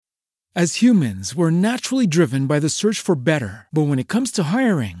As humans, we're naturally driven by the search for better. But when it comes to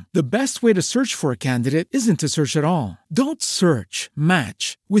hiring, the best way to search for a candidate isn't to search at all. Don't search,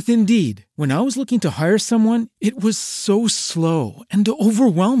 match with Indeed. When I was looking to hire someone, it was so slow and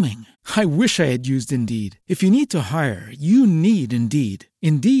overwhelming. I wish I had used Indeed. If you need to hire, you need Indeed.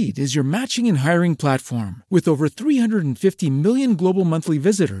 Indeed is your matching and hiring platform with over 350 million global monthly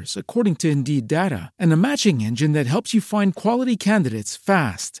visitors, according to Indeed data, and a matching engine that helps you find quality candidates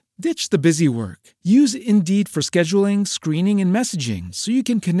fast. Ditch the busy work. Use Indeed for scheduling, screening, and messaging so you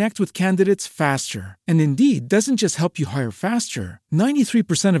can connect with candidates faster. And Indeed doesn't just help you hire faster.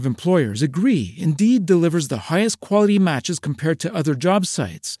 93% of employers agree Indeed delivers the highest quality matches compared to other job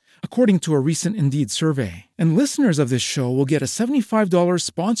sites, according to a recent Indeed survey. And listeners of this show will get a $75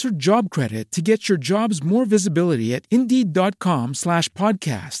 sponsored job credit to get your jobs more visibility at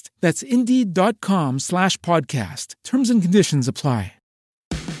Indeed.com/podcast. That's Indeed.com/podcast. Terms and conditions apply.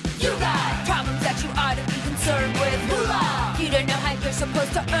 You got problems that you ought to be concerned with. Moolah! You don't know how you're supposed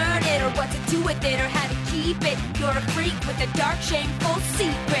to earn it, or what to do with it, or how to keep it. You're a freak with a dark, shameful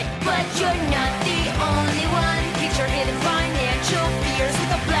secret. But you're not the only one. Get your hidden financial fears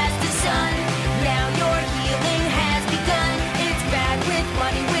with a blast of sun. Now your healing has begun. It's Bad with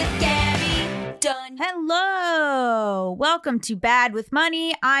Money with Gabby Dunn. Hello! Welcome to Bad with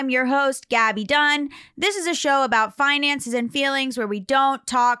Money. I'm your host, Gabby Dunn. This is a show about finances and feelings where we don't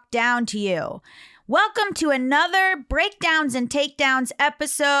talk down to you. Welcome to another Breakdowns and Takedowns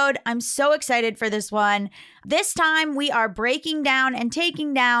episode. I'm so excited for this one. This time we are breaking down and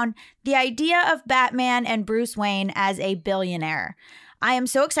taking down the idea of Batman and Bruce Wayne as a billionaire. I am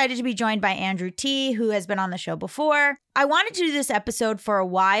so excited to be joined by Andrew T., who has been on the show before. I wanted to do this episode for a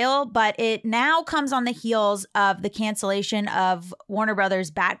while, but it now comes on the heels of the cancellation of Warner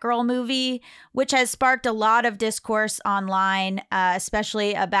Brothers' Batgirl movie, which has sparked a lot of discourse online,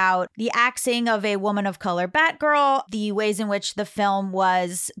 especially about the axing of a woman of color Batgirl, the ways in which the film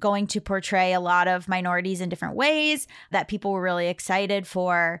was going to portray a lot of minorities in different ways that people were really excited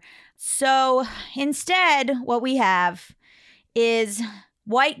for. So instead, what we have is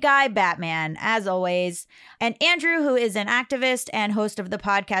white guy Batman, as always. And Andrew, who is an activist and host of the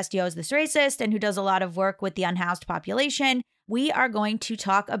podcast Yo, Is This Racist? And who does a lot of work with the unhoused population. We are going to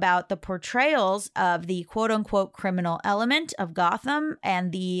talk about the portrayals of the quote-unquote criminal element of Gotham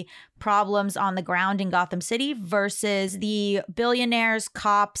and the problems on the ground in Gotham City versus the billionaires,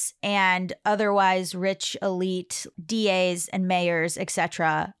 cops, and otherwise rich elite DAs and mayors,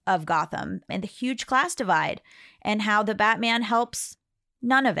 etc. of Gotham, and the huge class divide, and how the Batman helps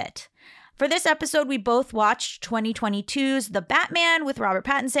none of it. For this episode, we both watched 2022's The Batman with Robert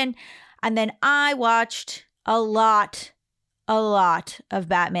Pattinson, and then I watched a lot of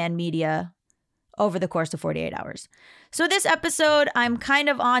Batman media over the course of 48 hours. So this episode, I'm kind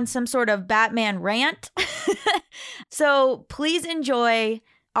of on some sort of Batman rant. So please enjoy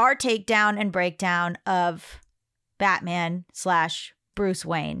our takedown and breakdown of Batman / Bruce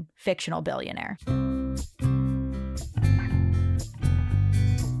Wayne, fictional billionaire.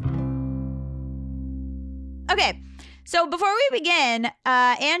 Okay, so before we begin,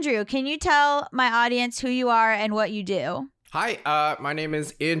 Andrew, can you tell my audience who you are and what you do? Hi, my name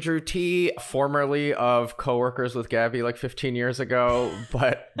is Andrew T., formerly of Coworkers with Gabby like 15 years ago,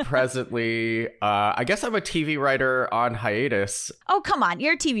 but presently, I guess I'm a TV writer on hiatus. Oh, come on.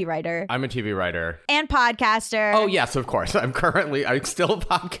 You're a TV writer. I'm a TV writer. And podcaster. Oh, yes, of course. I still a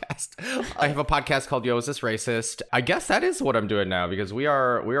podcast. I have a podcast called Yo, Is This Racist? I guess that is what I'm doing now, because we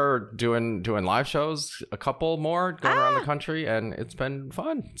are doing live shows, a couple more going around the country, and it's been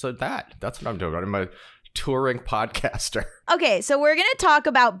fun. So that's what I'm doing. I'm a touring podcaster. Okay, so we're going to talk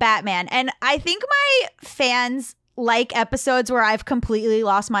about Batman. And I think my fans like episodes where I've completely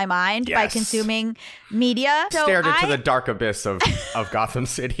lost my mind by consuming media. So stared into the dark abyss of Gotham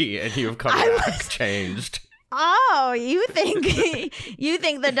City, and you've come back changed. Oh, you think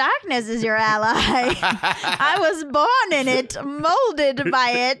the darkness is your ally. I was born in it, molded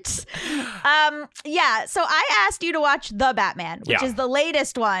by it. Yeah, so I asked you to watch The Batman, which is the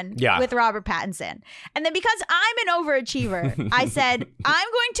latest one with Robert Pattinson. And then because I'm an overachiever, I said, I'm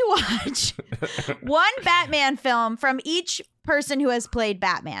going to watch one Batman film from each person who has played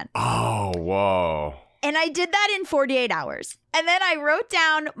Batman. Oh, whoa. And I did that in 48 hours. And then I wrote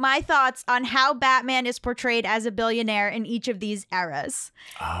down my thoughts on how Batman is portrayed as a billionaire in each of these eras.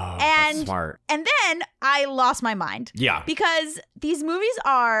 Oh, that's smart. And then I lost my mind. Yeah. Because these movies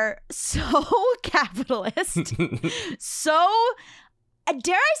are so capitalist, so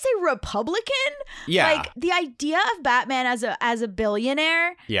dare I say Republican? Yeah. Like the idea of Batman as a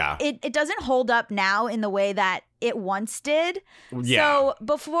billionaire, Yeah. it doesn't hold up now in the way that it once did. Yeah. So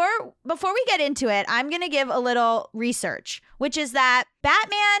before we get into it, I'm going to give a little research, which is that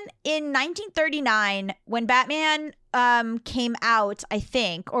Batman in 1939, when Batman came out, I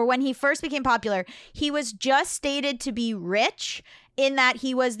think, or when he first became popular, he was just stated to be rich in that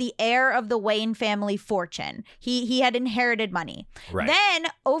he was the heir of the Wayne family fortune. He had inherited money. Right. Then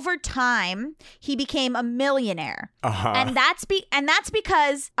over time, he became a millionaire. Uh-huh. And that's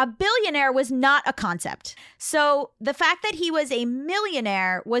because a billionaire was not a concept. So the fact that he was a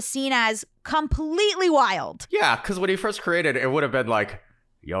millionaire was seen as completely wild. Yeah, because when he first created it would have been like,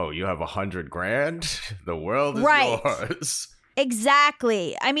 yo, you have $100,000? The world is Right. yours.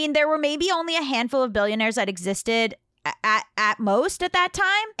 Exactly. I mean, there were maybe only a handful of billionaires that existed at most at that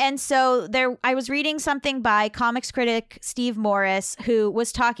time. And so I was reading something by comics critic Steve Morris, who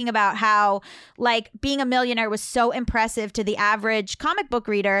was talking about how like being a millionaire was so impressive to the average comic book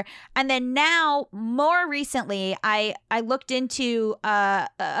reader. And then now, more recently, I looked into a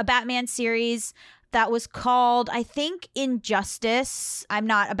Batman series that was called, I think, Injustice. I'm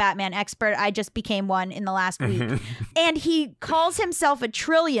not a Batman expert. I just became one in the last week. And he calls himself a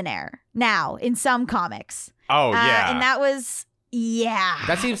trillionaire now in some comics. Oh, yeah. And that was,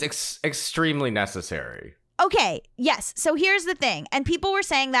 That seems extremely necessary. Okay, yes. So here's the thing. And people were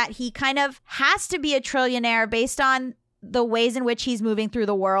saying that he kind of has to be a trillionaire based on the ways in which he's moving through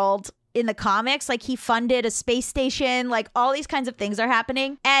the world in the comics. Like he funded a space station, like all these kinds of things are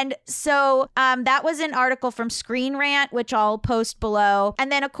happening. And so that was an article from Screen Rant, which I'll post below.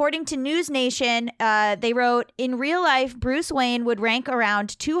 And then according to News Nation, they wrote, in real life, Bruce Wayne would rank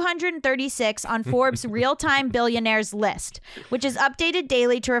around 236 on Forbes real-time billionaires list, which is updated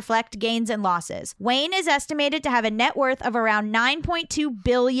daily to reflect gains and losses. Wayne is estimated to have a net worth of around $9.2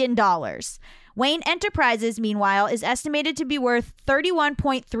 billion. Wayne Enterprises, meanwhile, is estimated to be worth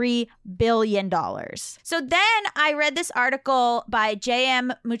 $31.3 billion. So then I read this article by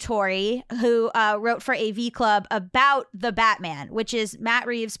J.M. Mutori, who wrote for AV Club about the Batman, which is Matt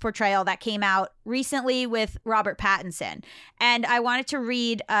Reeves' portrayal that came out recently with Robert Pattinson. And I wanted to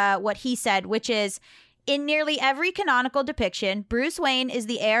read what he said, which is, in nearly every canonical depiction, Bruce Wayne is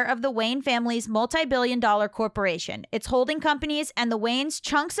the heir of the Wayne family's multi-billion-dollar corporation, its holding companies, and the Wayne's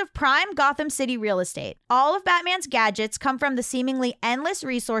chunks of prime Gotham City real estate. All of Batman's gadgets come from the seemingly endless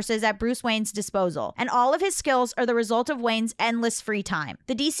resources at Bruce Wayne's disposal, and all of his skills are the result of Wayne's endless free time.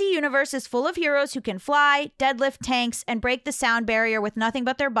 The DC universe is full of heroes who can fly, deadlift tanks, and break the sound barrier with nothing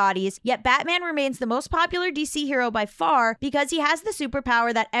but their bodies, yet Batman remains the most popular DC hero by far because he has the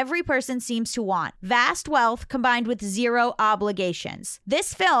superpower that every person seems to want: vast wealth combined with zero obligations.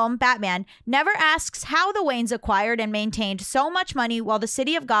 This film, Batman, never asks how the Waynes acquired and maintained so much money while the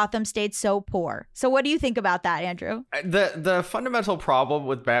city of Gotham stayed so poor. So what do you think about that, Andrew? The fundamental problem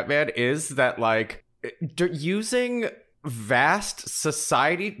with Batman is that, like, using vast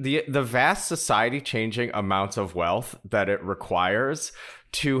society, the vast society changing amounts of wealth that it requires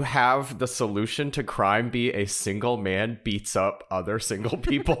to have the solution to crime be a single man beats up other single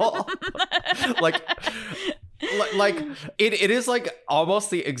people. like it is like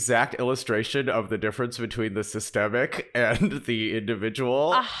almost the exact illustration of the difference between the systemic and the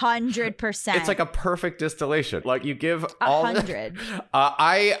individual. 100%. It's like a perfect distillation. Like you give 100.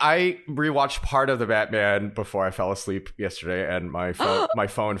 I rewatched part of the Batman before I fell asleep yesterday, and my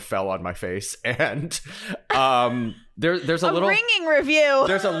phone fell on my face, and there's a little ringing review.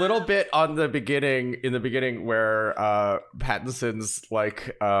 There's a little bit in the beginning where Pattinson's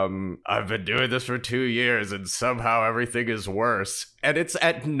like, I've been doing this for 2 years and somehow everything is worse. And it's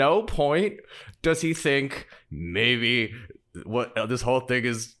at no point does he think maybe what this whole thing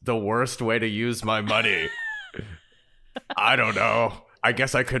is the worst way to use my money. I don't know. I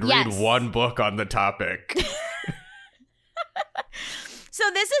guess I could read one book on the topic. So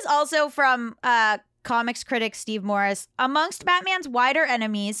this is also from comics critic Steve Morris. Amongst Batman's wider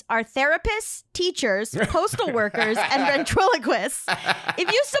enemies are therapists, teachers, postal workers, and ventriloquists.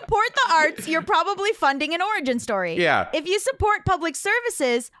 If you support the arts, you're probably funding an origin story. Yeah. If you support public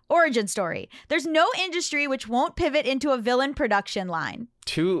services, origin story. There's no industry which won't pivot into a villain production line.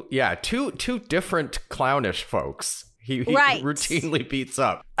 Two different clownish folks. He right. routinely beats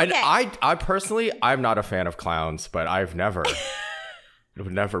up. And okay. I personally, I'm not a fan of clowns, but I've never...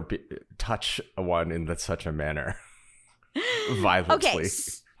 would never touch one in such a manner. Violently. Okay,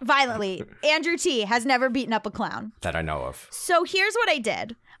 violently. Andrew T. has never beaten up a clown. That I know of. So here's what I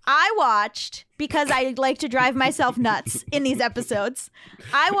did. I watched, because I like to drive myself nuts in these episodes,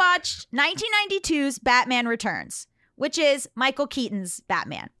 I watched 1992's Batman Returns, which is Michael Keaton's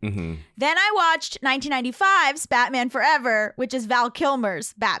Batman. Mm-hmm. Then I watched 1995's Batman Forever, which is Val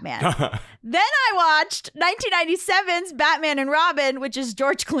Kilmer's Batman. Then I watched 1997's Batman and Robin, which is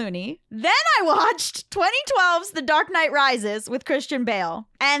George Clooney. Then I watched 2012's The Dark Knight Rises with Christian Bale.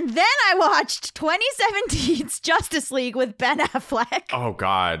 And then I watched 2017's Justice League with Ben Affleck. Oh,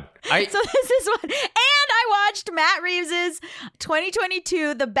 God. So this is what... And I watched Matt Reeves's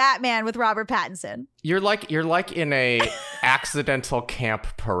 2022 The Batman with Robert Pattinson. You're like in a accidental camp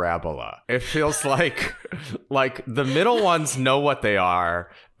parabola. It feels like the middle ones know what they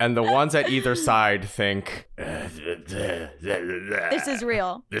are, and the ones at either side think, this is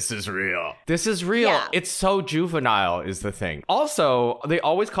real. This is real. This is real. Yeah. It's so juvenile is the thing. Also, they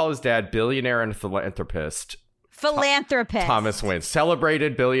always call his dad billionaire and philanthropist. Thomas Wayne.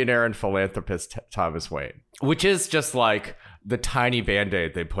 Celebrated billionaire and philanthropist Thomas Wayne. Which is just like the tiny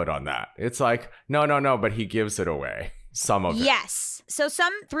Band-Aid they put on that. It's like, no, but he gives it away. Some of it. Yes. So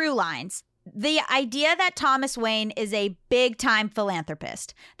some through lines. The idea that Thomas Wayne is a big-time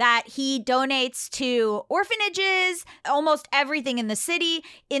philanthropist, that he donates to orphanages, almost everything in the city.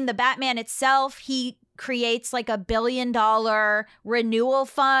 In the Batman itself, he creates like $1 billion renewal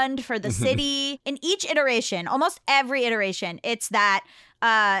fund for the city. In each iteration, almost every iteration, it's that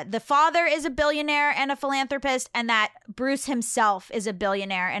the father is a billionaire and a philanthropist, and that Bruce himself is a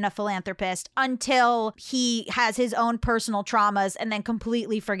billionaire and a philanthropist until he has his own personal traumas and then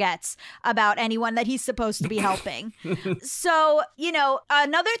completely forgets about anyone that he's supposed to be helping. So,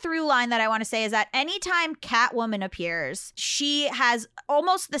 another through line that I want to say is that anytime Catwoman appears, she has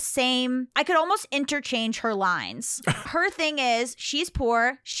almost the same, I could almost interchange her lines. Her thing is she's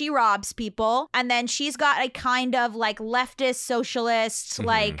poor, she robs people, and then she's got a kind of like leftist socialist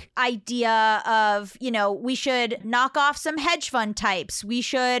like idea of, we should knock off some hedge fund types. We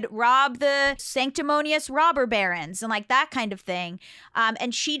should rob the sanctimonious robber barons and like that kind of thing.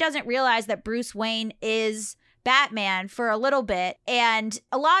 And she doesn't realize that Bruce Wayne is Batman for a little bit, and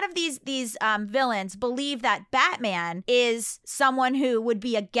a lot of these villains believe that Batman is someone who would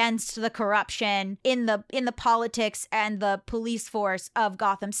be against the corruption in the politics and the police force of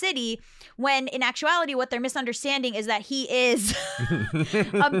Gotham City, when in actuality what they're misunderstanding is that he is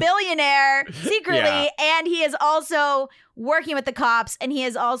a billionaire secretly, and he is also working with the cops, and he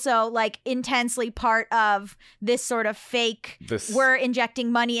is also like intensely part of this sort of fake we're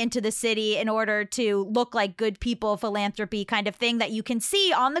injecting money into the city in order to look like good people philanthropy kind of thing that you can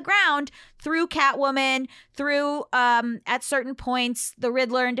see on the ground through Catwoman, through at certain points the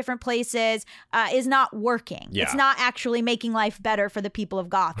Riddler in different places is not working. It's not actually making life better for the people of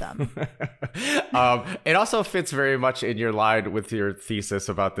Gotham. It also fits very much in your line with your thesis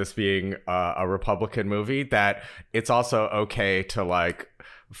about this being a Republican movie, that it's also okay to like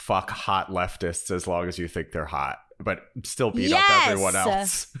fuck hot leftists as long as you think they're hot, but still beat up everyone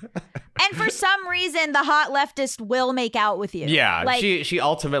else. And for some reason, the hot leftist will make out with you. Yeah, like, she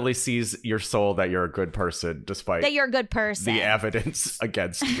ultimately sees your soul that you're a good person, despite that you're a good person. The evidence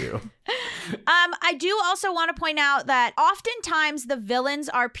against you. I do also want to point out that oftentimes the villains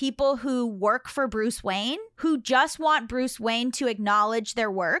are people who work for Bruce Wayne, who just want Bruce Wayne to acknowledge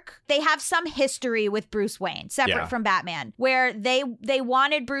their work. They have some history with Bruce Wayne, separate from Batman, where they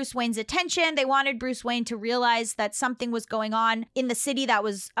wanted Bruce Wayne's attention. They wanted Bruce Wayne to realize that something was going on in the city that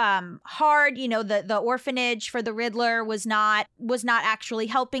was hard. The orphanage for the Riddler was not actually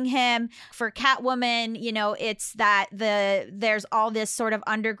helping him. For Catwoman, it's that there's all this sort of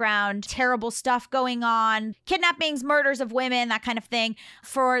underground terrible stuff going on, kidnappings, murders of women, that kind of thing.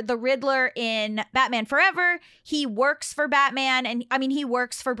 For the Riddler in Batman Forever, he works for Batman, and he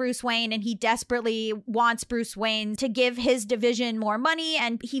works for Bruce Wayne, and he desperately wants Bruce Wayne to give his division more money,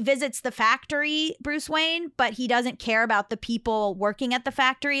 and he visits the factory, Bruce Wayne, but he doesn't care about the people working at the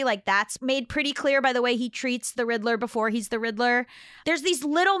factory. Like, that's made pretty clear by the way he treats the Riddler before he's the Riddler. There's these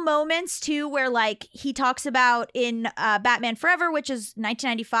little moments too where like he talks about in Batman Forever, which is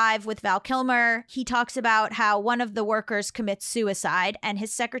 1995 with Val Kilmer, he talks about how one of the workers commits suicide and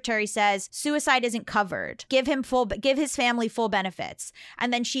his secretary says suicide isn't covered, give his family full benefits.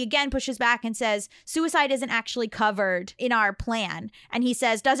 And then she again pushes back and says suicide isn't actually covered in our plan, and he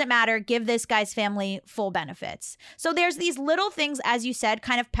says doesn't matter, give this guy's family full benefits. So there's these little things, as you said,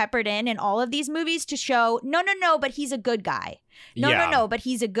 kind of peppered in all of these movies to show no, but he's a good guy. No, but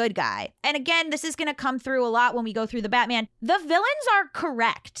he's a good guy. And again, this is going to come through a lot when we go through the Batman. The villains are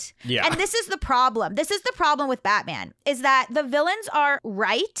correct. Yeah. And this is the problem. This is the problem with Batman, is that the villains are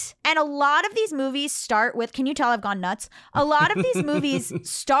right. And a lot of these movies start with, can you tell I've gone nuts? A lot of these movies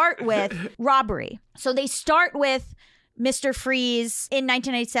start with robbery. So they start with Mr. Freeze in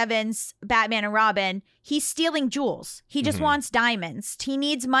 1997's Batman and Robin, he's stealing jewels. He just wants diamonds. He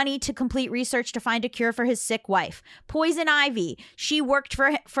needs money to complete research to find a cure for his sick wife. Poison Ivy, she worked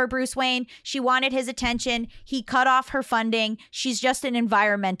for Bruce Wayne. She wanted his attention. He cut off her funding. She's just an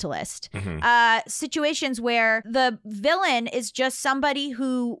environmentalist. Situations where the villain is just somebody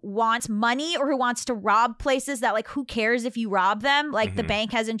who wants money or who wants to rob places that, like, who cares if you rob them? Like, the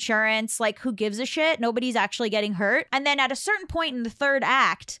bank has insurance. Like, who gives a shit? Nobody's actually getting hurt. And then at a certain point in the third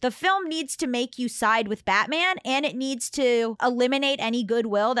act, the film needs to make you side with Batman, and it needs to eliminate any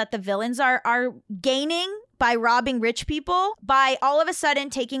goodwill that the villains are gaining by robbing rich people by all of a sudden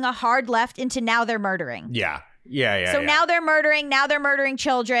taking a hard left into now they're murdering. Yeah. So now they're murdering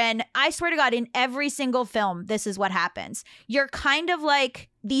children. I swear to God, in every single film, this is what happens. You're kind of like,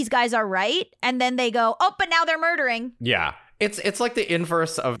 these guys are right, and then they go, oh, but now they're murdering. Yeah. It's like the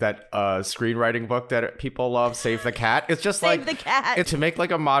inverse of that screenwriting book that people love, Save the Cat. It's just Save the Cat. To make like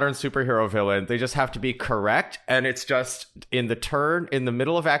a modern superhero villain, they just have to be correct. And it's just in the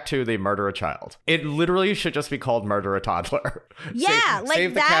middle of Act 2, they murder a child. It literally should just be called Murder a Toddler. Yeah,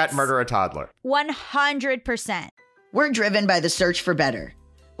 Save the Cat, Murder a Toddler. 100%. We're driven by the search for better.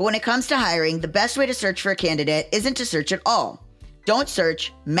 But when it comes to hiring, the best way to search for a candidate isn't to search at all. Don't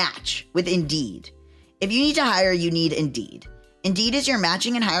search, match with Indeed. If you need to hire, you need Indeed. Indeed is your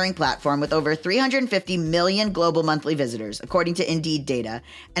matching and hiring platform with over 350 million global monthly visitors, according to Indeed data,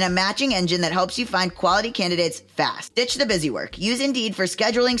 and a matching engine that helps you find quality candidates fast. Ditch the busy work. Use Indeed for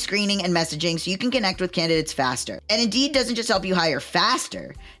scheduling, screening, and messaging so you can connect with candidates faster. And Indeed doesn't just help you hire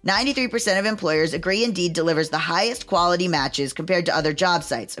faster. 93% of employers agree Indeed delivers the highest quality matches compared to other job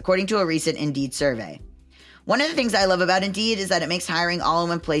sites, according to a recent Indeed survey. One of the things I love about Indeed is that it makes hiring all in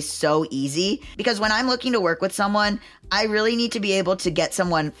one place so easy, because when I'm looking to work with someone, I really need to be able to get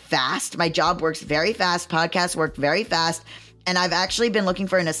someone fast. My job works very fast. Podcasts work very fast. And I've actually been looking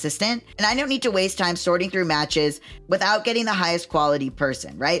for an assistant, and I don't need to waste time sorting through matches without getting the highest quality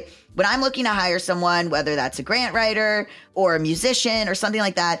person, right? When I'm looking to hire someone, whether that's a grant writer or a musician or something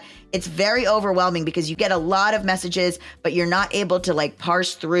like that, it's very overwhelming because you get a lot of messages, but you're not able to like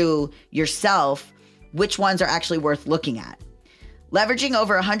parse through yourself which ones are actually worth looking at. Leveraging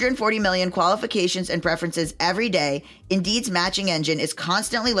over 140 million qualifications and preferences every day, Indeed's matching engine is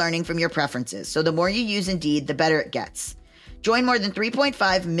constantly learning from your preferences. So the more you use Indeed, the better it gets. Join more than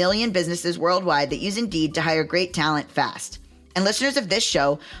 3.5 million businesses worldwide that use Indeed to hire great talent fast. And listeners of this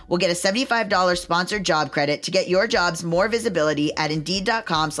show will get a $75 sponsored job credit to get your jobs more visibility at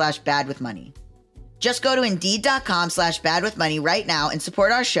Indeed.com/badwithmoney. Just go to Indeed.com/badwithmoney right now and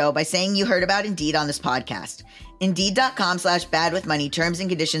support our show by saying you heard about Indeed on this podcast. Indeed.com/badwithmoney. Terms and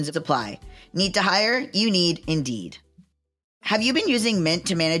conditions apply. Need to hire? You need Indeed. Have you been using Mint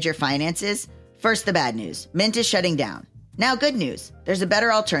to manage your finances? First, the bad news. Mint is shutting down. Now, good news. There's a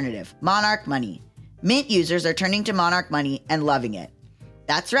better alternative. Monarch Money. Mint users are turning to Monarch Money and loving it.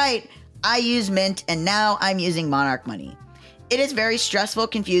 That's right. I use Mint, and now I'm using Monarch Money. It is very stressful,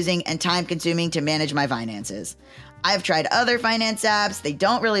 confusing, and time-consuming to manage my finances. I've tried other finance apps. They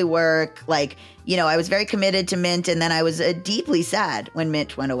don't really work. I was very committed to Mint, and then I was deeply sad when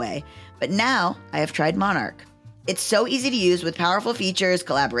Mint went away. But now I have tried Monarch. It's so easy to use with powerful features,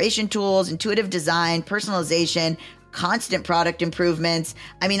 collaboration tools, intuitive design, personalization, constant product improvements.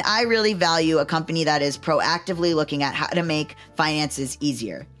 I really value a company that is proactively looking at how to make finances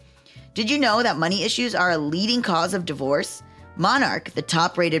easier. Did you know that money issues are a leading cause of divorce? Monarch, the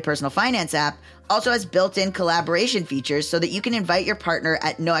top-rated personal finance app, also has built-in collaboration features so that you can invite your partner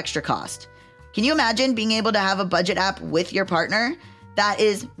at no extra cost. Can you imagine being able to have a budget app with your partner? That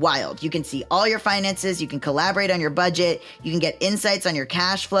is wild. You can see all your finances, you can collaborate on your budget, you can get insights on your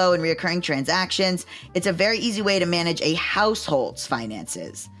cash flow and recurring transactions. It's a very easy way to manage a household's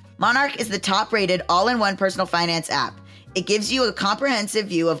finances. Monarch is the top-rated all-in-one personal finance app. It gives you a comprehensive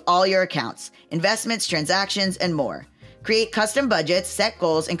view of all your accounts, investments, transactions, and more. Create custom budgets, set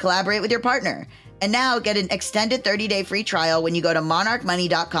goals, and collaborate with your partner. And now get an extended 30-day free trial when you go to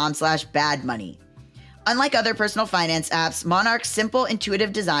monarchmoney.com/badmoney. Unlike other personal finance apps, Monarch's simple,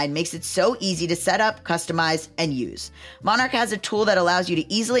 intuitive design makes it so easy to set up, customize, and use. Monarch has a tool that allows you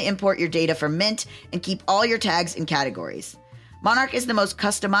to easily import your data from Mint and keep all your tags and categories. Monarch is the most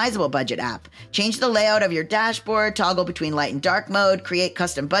customizable budget app. Change the layout of your dashboard, toggle between light and dark mode, create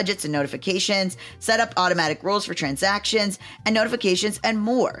custom budgets and notifications, set up automatic rules for transactions and notifications, and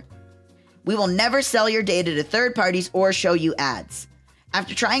more. We will never sell your data to third parties or show you ads.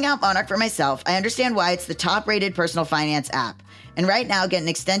 After trying out Monarch for myself, I understand why it's the top-rated personal finance app. And right now, get an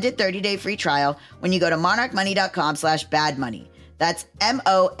extended 30-day free trial when you go to monarchmoney.com/badmoney. That's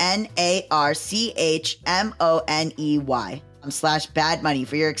MONARCHMONEY.com/badmoney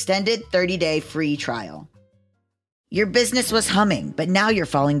for your extended 30-day free trial. Your business was humming, but now you're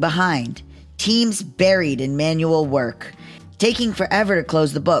falling behind. Teams buried in manual work. Taking forever to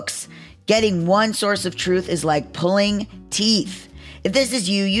close the books. Getting one source of truth is like pulling teeth. If this is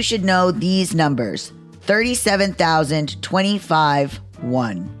you, you should know these numbers. 37,025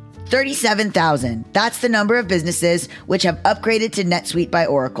 1. 37,000. That's the number of businesses which have upgraded to NetSuite by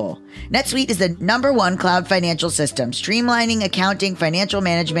Oracle. NetSuite is the #1 cloud financial system, streamlining accounting, financial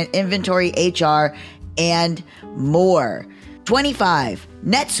management, inventory, HR, and more. 25.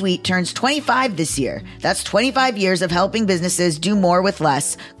 NetSuite turns 25 this year. That's 25 years of helping businesses do more with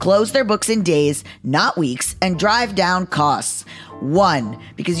less, close their books in days, not weeks, and drive down costs. 1,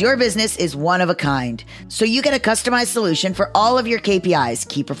 because your business is one of a kind. So you get a customized solution for all of your KPIs,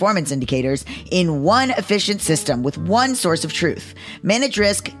 key performance indicators, in one efficient system with one source of truth. Manage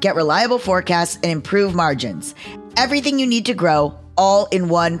risk, get reliable forecasts, and improve margins. Everything you need to grow, all in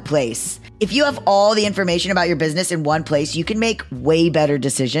one place. If you have all the information about your business in one place, you can make way better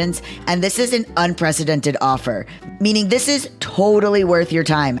decisions. And this is an unprecedented offer, meaning this is totally worth your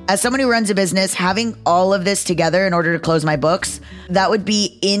time. As someone who runs a business, having all of this together in order to close my books, that would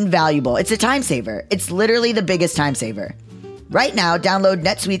be invaluable. It's a time saver. It's literally the biggest time saver. Right now, download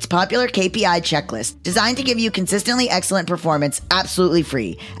NetSuite's popular KPI checklist, designed to give you consistently excellent performance absolutely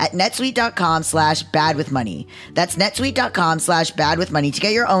free at netsuite.com/badwithmoney. That's netsuite.com/badwithmoney to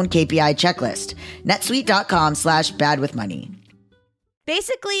get your own KPI checklist. netsuite.com/badwithmoney.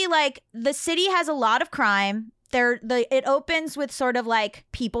 Basically, like, the city has a lot of crime. It opens with sort of like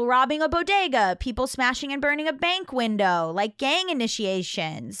people robbing a bodega, people smashing and burning a bank window, like gang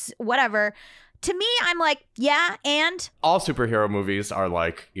initiations, whatever. To me, I'm like, yeah, and? All superhero movies are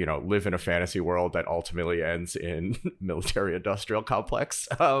like, live in a fantasy world that ultimately ends in military-industrial complex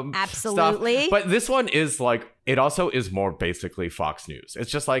Absolutely. stuff. But this one is like, it also is more basically Fox News.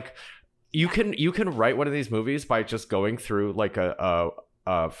 It's just like, you can write one of these movies by just going through like a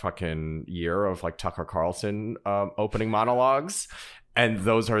fucking year of like Tucker Carlson opening monologues, and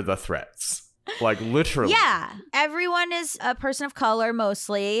those are the threats. Like, literally. Yeah. Everyone is a person of color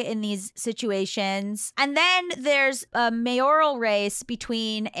mostly in these situations. And then there's a mayoral race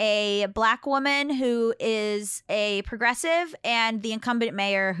between a black woman who is a progressive and the incumbent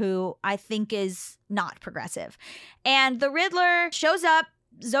mayor who I think is not progressive. And the Riddler shows up,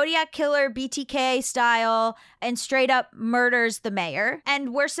 Zodiac Killer BTK style, and straight up murders the mayor.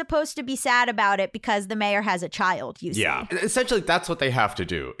 And we're supposed to be sad about it because the mayor has a child, you see. Yeah. Essentially, that's what they have to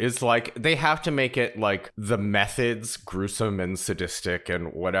do, is like, they have to make it like the methods gruesome and sadistic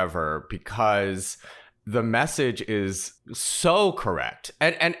and whatever, because the message is so correct.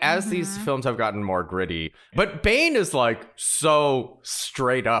 And as these films have gotten more gritty, but Bane is like so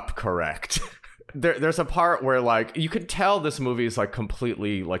straight up correct. There's a part where like you could tell this movie is like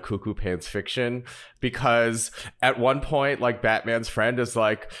completely like cuckoo pants fiction, because at one point like Batman's friend is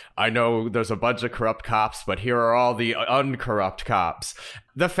like, I know there's a bunch of corrupt cops, but here are all the uncorrupt cops.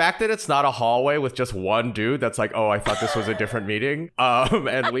 The fact that it's not a hallway with just one dude that's like, oh, I thought this was a different meeting,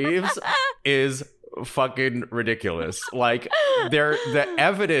 and leaves is fucking ridiculous. Like, the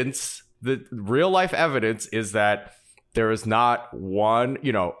evidence, the real life evidence is that there is not one,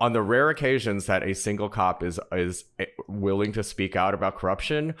 on the rare occasions that a single cop is willing to speak out about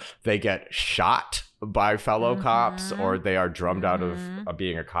corruption, they get shot by fellow cops, or they are drummed out of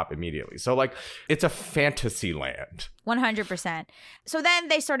being a cop immediately. So like, it's a fantasy land. 100%. So then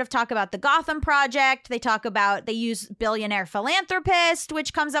they sort of talk about the Gotham Project. They use billionaire philanthropist,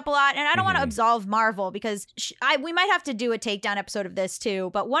 which comes up a lot. And I don't want to absolve Marvel, because we might have to do a takedown episode of this too.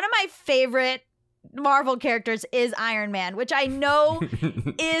 But one of my favorite Marvel characters is Iron Man, which I know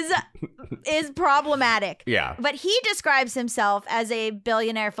is problematic. Yeah. But he describes himself as a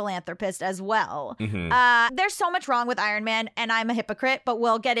billionaire philanthropist as well. There's so much wrong with Iron Man, and I'm a hypocrite, but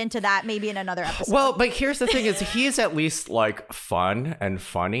we'll get into that maybe in another episode. Well, but here's the thing, is he's at least like fun and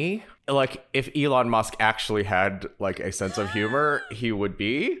funny. Like, if Elon Musk actually had like a sense of humor, he would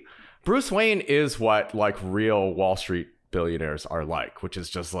be. Bruce Wayne is what like real Wall Street billionaires are like, which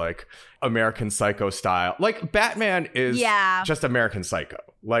is just like American Psycho style. Like, Batman is just American Psycho.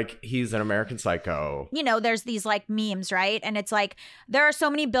 Like, he's an American Psycho. There's these like memes, right? And it's like, there are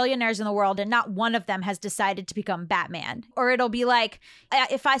so many billionaires in the world and not one of them has decided to become Batman. Or it'll be like,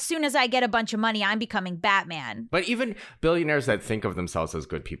 as soon as I get a bunch of money, I'm becoming Batman. But even billionaires that think of themselves as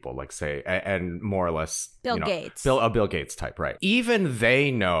good people, like say, and more or less Bill Gates. Bill Gates type, right? Even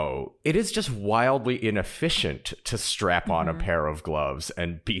they know it is just wildly inefficient to strap strap on a pair of gloves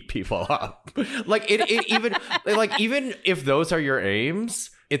and beat people up. Like it even like even if those are your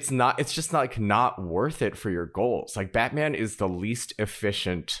aims, it's just not worth it for your goals. Like Batman is the least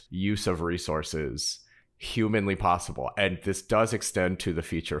efficient use of resources humanly possible, and this does extend to the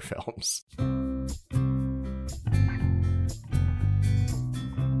feature films.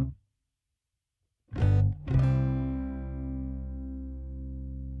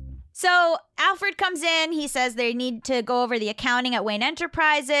 So Alfred comes in. He says they need to go over the accounting at Wayne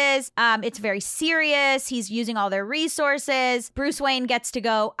Enterprises. It's very serious. He's using all their resources. Bruce Wayne gets to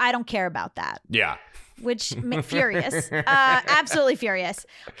go, I don't care about that. Yeah. Which, furious. Absolutely furious.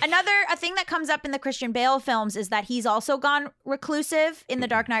 A thing that comes up in the Christian Bale films is that he's also gone reclusive in The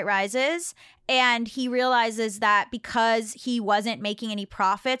Dark Knight Rises. And he realizes that because he wasn't making any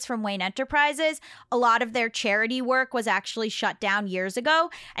profits from Wayne Enterprises, a lot of their charity work was actually shut down years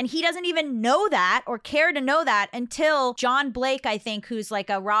ago. And he doesn't even know that or care to know that until John Blake, I think, who's like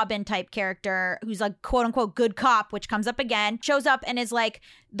a Robin type character, who's like quote unquote good cop, which comes up again, shows up and is like,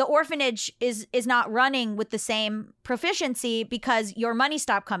 the orphanage is not running with the same proficiency because your money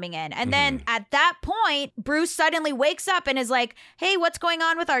stopped coming in. And then at that point, Bruce suddenly wakes up and is like, hey, what's going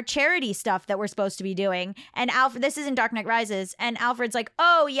on with our charity stuff that we're supposed to be doing? And Alfred, this is in Dark Knight Rises, and Alfred's like,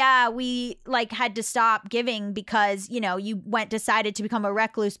 oh yeah, we like had to stop giving because, you know, you decided to become a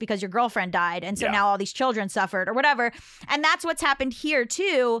recluse because your girlfriend died. And so now all these children suffered or whatever. And that's what's happened here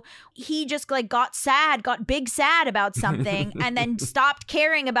too. He just like got big sad about something and then stopped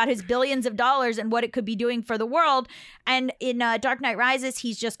caring about his billions of dollars and what it could be doing for the world. And in Dark Knight Rises,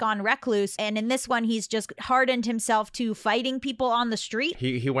 he's just gone recluse. And in this one, he's just hardened himself to fighting people on the street.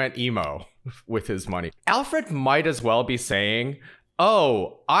 He went emo with his money. Alfred might as well be saying,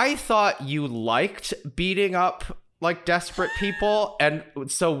 oh, I thought you liked beating up like desperate people, and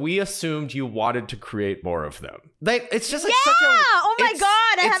so we assumed you wanted to create more of them. It's just like such a oh my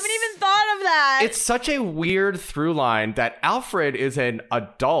god, I haven't even thought of that. It's such a weird through line that Alfred is an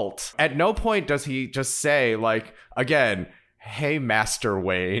adult. At no point does he just say like, again, hey, Master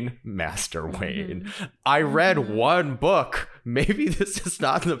Wayne, I read one book. Maybe this is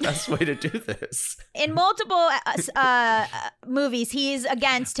not the best way to do this. In multiple movies, he's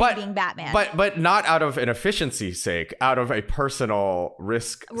against him being Batman. But not out of an efficiency sake, out of a personal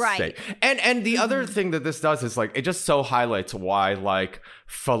risk sake. And the other thing that this does is like, it just so highlights why like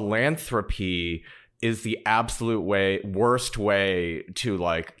philanthropy is the absolute worst way to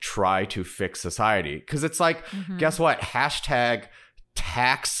like try to fix society. Because it's like, guess what? Hashtag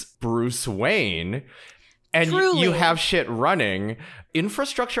tax Bruce Wayne. And you have shit running.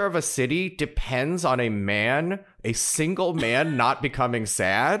 Infrastructure of a city depends on a single man not becoming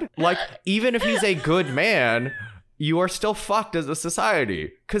sad. Like, even if he's a good man, you are still fucked as a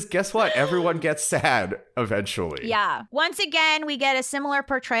society. Because guess what? Everyone gets sad eventually. Yeah. Once again, we get a similar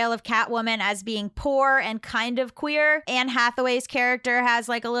portrayal of Catwoman as being poor and kind of queer. Anne Hathaway's character has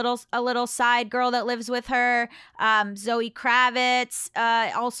like a little side girl that lives with her. Zoe Kravitz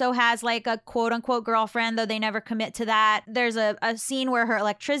also has like a quote unquote girlfriend, though they never commit to that. There's a scene where her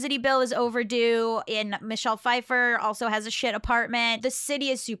electricity bill is overdue. Michelle Pfeiffer also has a shit apartment. The city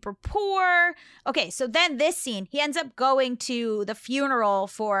is super poor. Okay, so then this scene, he ends up going to the funeral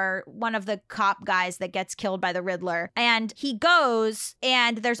for one of the cop guys that gets killed by the Riddler. And he goes,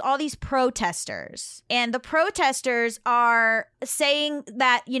 and there's all these protesters. And the protesters are saying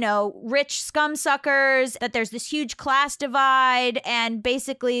that, you know, rich scum suckers, that there's this huge class divide. And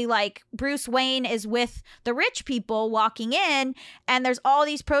basically, like, Bruce Wayne is with the rich people walking in. And there's all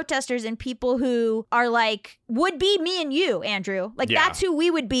these protesters and people who are like, would be me and you, Andrew. Like, that's who we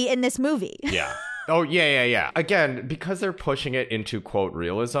would be in this movie. Yeah. Oh, yeah. Again, because they're pushing it into, quote,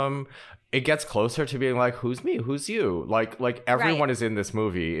 realism, it gets closer to being like, who's me? Who's you? Like everyone is in this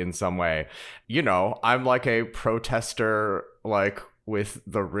movie in some way. You know, I'm like a protester, like, with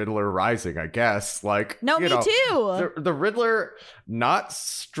the Riddler rising, I guess. Like, no, me too. The Riddler, not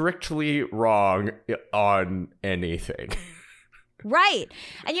strictly wrong on anything. Right.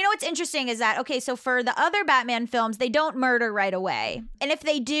 And you know what's interesting is that, okay, so for the other Batman films, they don't murder right away. And if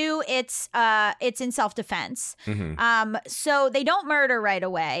they do, it's in self-defense. So they don't murder right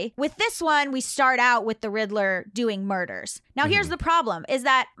away. With this one, we start out with the Riddler doing murders. Now, here's the problem, is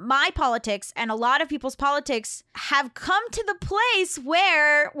that my politics and a lot of people's politics have come to the place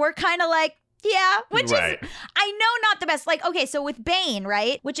where we're kind of like, yeah, which is, I know, not the best. Like, okay, so with Bane,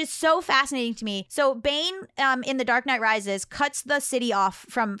 right, which is so fascinating to me. So Bane in The Dark Knight Rises cuts the city off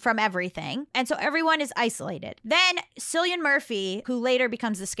from everything. And so everyone is isolated. Then Cillian Murphy, who later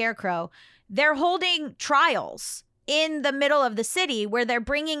becomes the Scarecrow, they're holding trials in the middle of the city where they're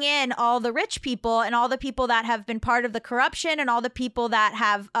bringing in all the rich people and all the people that have been part of the corruption and all the people that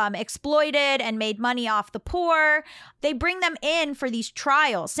have exploited and made money off the poor. They bring them in for these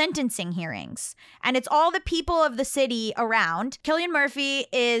trials, sentencing hearings. And it's all the people of the city around. Cillian Murphy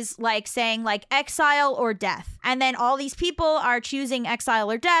is like saying like exile or death. And then all these people are choosing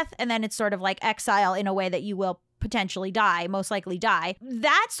exile or death. And then it's sort of like exile in a way that you will potentially die, most likely die.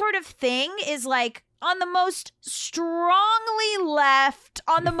 That sort of thing is like on the most strongly left,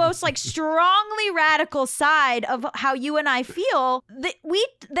 on the most like strongly radical side of how you and I feel. The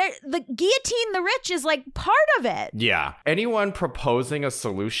guillotine the rich is like part of it. Yeah. Anyone proposing a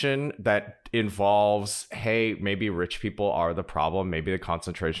solution that involves, hey, maybe rich people are the problem, maybe the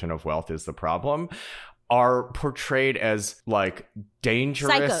concentration of wealth is the problem, are portrayed as like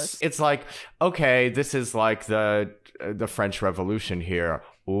dangerous. Psychos. It's like, okay, this is like the French Revolution here.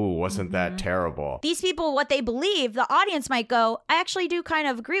 Ooh, wasn't that terrible? These people, what they believe, the audience might go, I actually do kind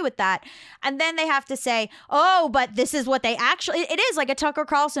of agree with that. And then they have to say, oh, but this is what they actually, it is like a Tucker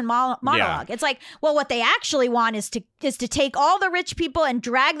Carlson monologue. Yeah. It's like, well, what they actually want is to take all the rich people and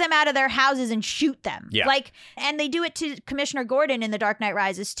drag them out of their houses and shoot them. Yeah. Like, and they do it to Commissioner Gordon in The Dark Knight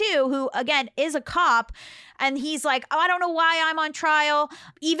Rises too, who again is a cop. And he's like, oh, I don't know why I'm on trial.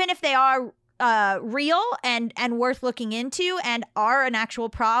 Even if they are real and worth looking into and are an actual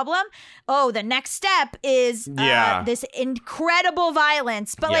problem. Oh, the next step is this incredible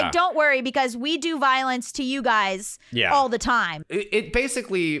violence. But like, don't worry, because we do violence to you guys all the time. It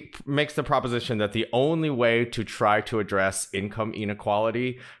basically makes the proposition that the only way to try to address income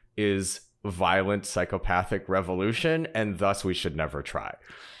inequality is violent psychopathic revolution, and thus we should never try.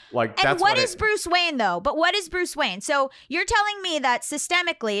 Like, and that's what is Bruce Wayne, though? But what is Bruce Wayne? So you're telling me that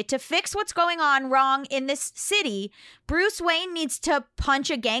systemically, to fix what's going on wrong in this city, Bruce Wayne needs to punch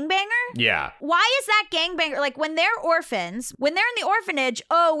a gangbanger? Yeah. Why is that gangbanger? Like, when they're orphans, when they're in the orphanage,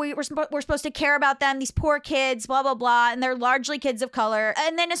 oh, we're supposed to care about them, these poor kids, blah, blah, blah, and they're largely kids of color.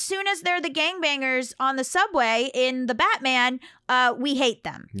 And then as soon as they're the gangbangers on the subway in the Batman, we hate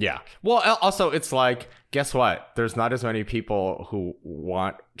them. Yeah. Well, also, it's like, guess what? There's not as many people who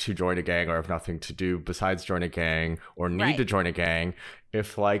want to join a gang or have nothing to do besides join a gang or need to join a gang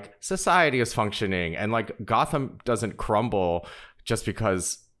if like society is functioning, and like Gotham doesn't crumble just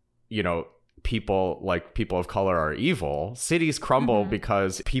because, you know, people of color are evil. Cities crumble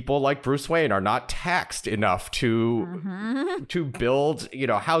because people like Bruce Wayne are not taxed enough to build, you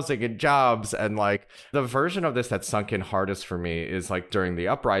know, housing and jobs. And like the version of this that sunk in hardest for me is like during the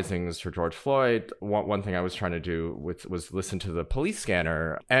uprisings for George Floyd. One thing I was trying to do was listen to the police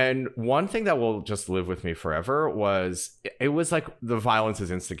scanner. And one thing that will just live with me forever was it was like the violence is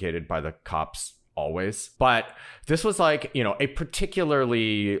instigated by the cops always, but this was like, you know, a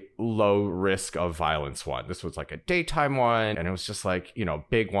particularly low risk of violence one. This was like a daytime one, and it was just like, you know,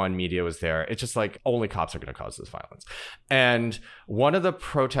 big one, media was there. It's just like only cops are going to cause this violence. And one of the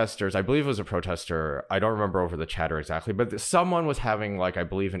protesters, I believe it was a protester, I don't remember over the chatter exactly, but someone was having like, I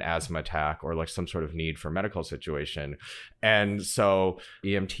believe an asthma attack or like some sort of need for medical situation. And so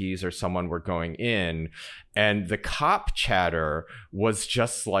EMTs or someone were going in, and the cop chatter was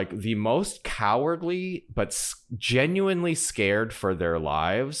just like the most cowardly but genuinely scared for their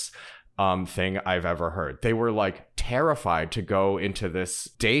lives thing I've ever heard. They were like terrified to go into this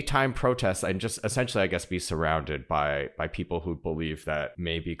daytime protest and just essentially, I guess, be surrounded by people who believe that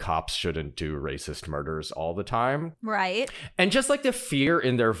maybe cops shouldn't do racist murders all the time. Right. And just like the fear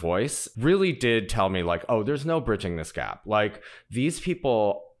in their voice really did tell me like, oh, there's no bridging this gap. Like these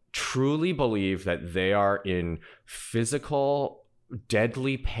people truly believe that they are in physical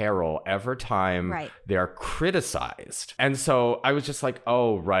deadly peril every time they are criticized. And so I was just like,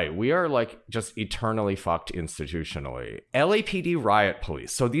 oh, right. We are like just eternally fucked institutionally. LAPD riot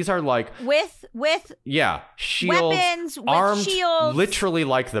police. So these are like with shields, weapons, armed, with shields, literally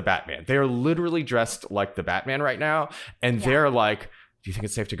like the Batman. They are literally dressed like the Batman right now. And they're like, do you think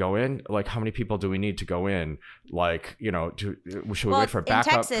it's safe to go in? Like, how many people do we need to go in? Like, you know, should we wait for backup?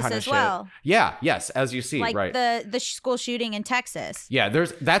 In Texas kind of as shit? well. Yeah, yes, as you see, like right. the school shooting in Texas. Yeah,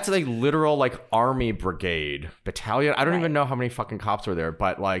 that's a literal like army brigade battalion. I don't even know how many fucking cops were there,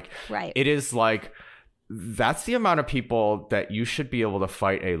 but like, it is like, that's the amount of people that you should be able to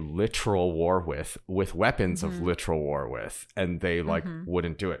fight a literal war with weapons of literal war with, and they like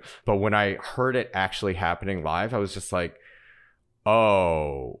wouldn't do it. But when I heard it actually happening live, I was just like,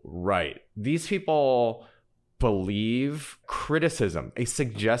 oh, right. These people believe criticism, a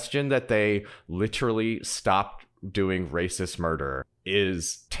suggestion that they literally stopped doing racist murder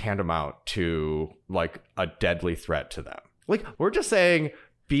is tantamount to like a deadly threat to them. Like, we're just saying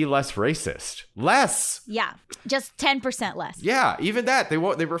be less racist. Less. Yeah, just 10% less. Yeah, even that. They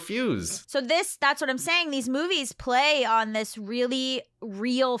won't. They refuse. So that's what I'm saying. These movies play on this really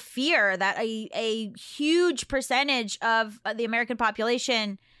real fear that a huge percentage of the American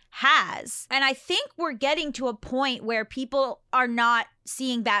population has. And I think we're getting to a point where people are not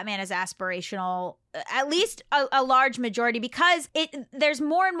seeing Batman as aspirational, at least a large majority, because there's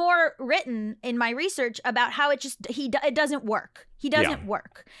more and more written in my research about how it doesn't work. He doesn't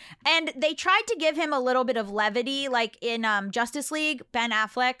work. And they tried to give him a little bit of levity, like in Justice League, Ben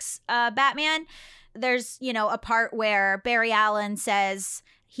Affleck's Batman. There's, a part where Barry Allen says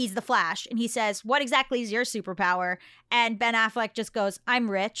he's the Flash, and he says, "What exactly is your superpower?" And Ben Affleck just goes,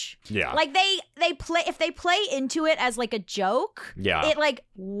 "I'm rich." Yeah. Like they play, if they play into it as like a joke, it like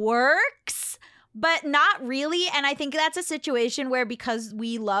works, but not really. And I think that's a situation where, because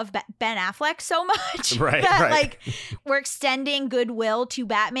we love Ben Affleck so much, like we're extending goodwill to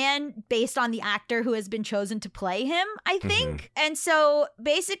Batman based on the actor who has been chosen to play him, I think. And so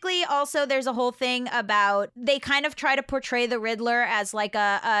basically also there's a whole thing about, they kind of try to portray the Riddler as like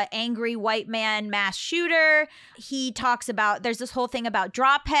a angry white man mass shooter. He talks about, there's this whole thing about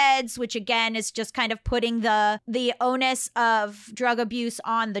drop heads, which again is just kind of putting the onus of drug abuse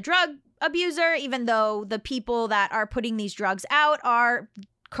on the drug abuser, even though the people that are putting these drugs out are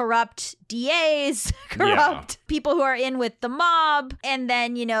corrupt DAs, corrupt people who are in with the mob. And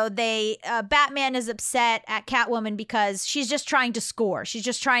then, Batman is upset at Catwoman because she's just trying to score. She's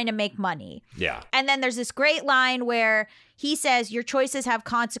just trying to make money. Yeah. And then there's this great line where he says, "Your choices have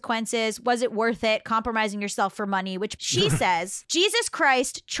consequences. Was it worth it compromising yourself for money?" Which she says, "Jesus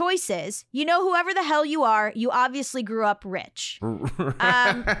Christ, choices. Whoever the hell you are, you obviously grew up rich."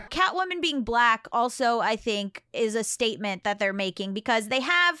 Catwoman being black also, I think, is a statement that they're making, because they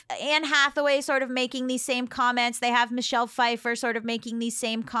have Anne Hathaway sort of making these same comments. They have Michelle Pfeiffer sort of making these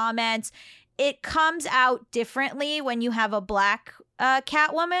same comments. It comes out differently when you have a black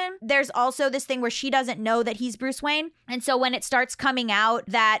Catwoman. There's also this thing where she doesn't know that he's Bruce Wayne. And so when it starts coming out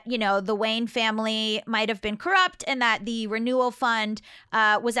that, the Wayne family might have been corrupt and that the renewal fund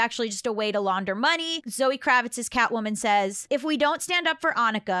was actually just a way to launder money, Zoe Kravitz's Catwoman says, "If we don't stand up for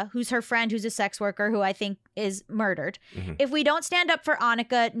Annika," who's her friend who's a sex worker who I think is murdered, "if we don't stand up for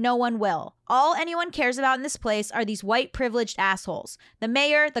Annika, no one will. All anyone cares about in this place are these white privileged assholes. The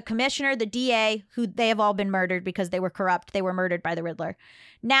mayor, the commissioner, the DA, who they have all been murdered because they were corrupt. They were murdered by the Riddler.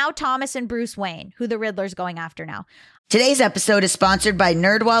 Now Thomas and Bruce Wayne, who the Riddler's going after now." Today's episode is sponsored by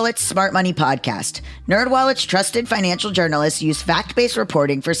NerdWallet's Smart Money Podcast. NerdWallet's trusted financial journalists use fact-based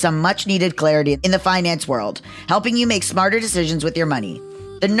reporting for some much-needed clarity in the finance world, helping you make smarter decisions with your money.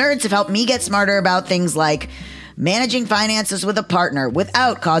 The nerds have helped me get smarter about things like managing finances with a partner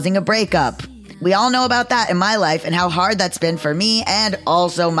without causing a breakup. We all know about that in my life and how hard that's been for me and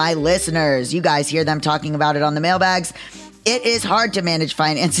also my listeners. You guys hear them talking about it on the mailbags. It is hard to manage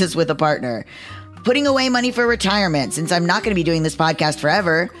finances with a partner. Putting away money for retirement, since I'm not going to be doing this podcast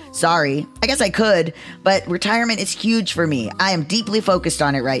forever. Sorry. I guess I could, but retirement is huge for me. I am deeply focused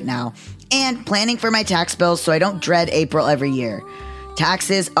on it right now. And planning for my tax bills so I don't dread April every year.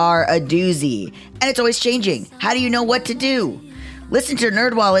 Taxes are a doozy, and it's always changing. How do you know what to do? Listen to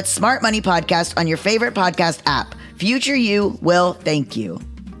NerdWallet's Smart Money Podcast on your favorite podcast app. Future you will thank you.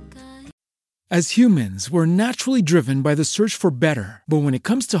 As humans, we're naturally driven by the search for better. But when it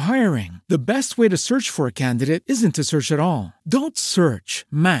comes to hiring, the best way to search for a candidate isn't to search at all. Don't search,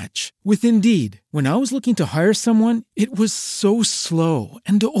 match with Indeed. When I was looking to hire someone, it was so slow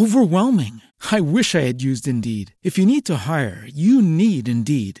and overwhelming. I wish I had used Indeed. If you need to hire, you need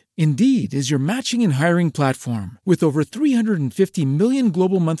Indeed. Indeed is your matching and hiring platform with over 350 million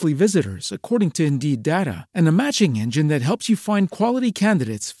global monthly visitors, according to Indeed data, and a matching engine that helps you find quality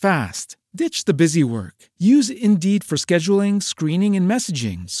candidates fast. Ditch the busy work. Use Indeed for scheduling, screening, and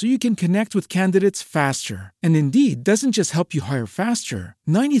messaging so you can connect with candidates faster. And Indeed doesn't just help you hire faster.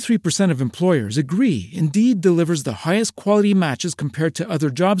 93% of employers agree Indeed delivers the highest quality matches compared to other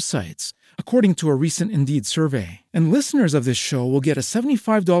job sites, according to a recent Indeed survey. And listeners of this show will get a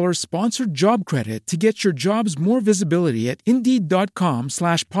 $75 sponsored job credit to get your jobs more visibility at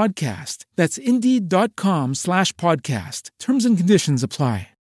Indeed.com/podcast. That's Indeed.com/podcast. Terms and conditions apply.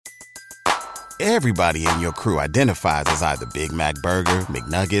 Everybody in your crew identifies as either Big Mac Burger,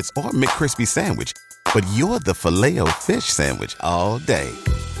 McNuggets, or McCrispy Sandwich. But you're the Filet-O-Fish Sandwich all day.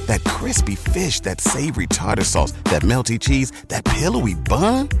 That crispy fish, that savory tartar sauce, that melty cheese, that pillowy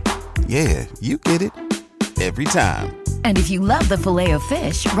bun. Yeah, you get it. Every time. And if you love the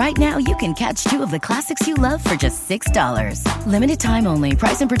Filet-O-Fish, right now you can catch 2 of the classics you love for just $6. Limited time only.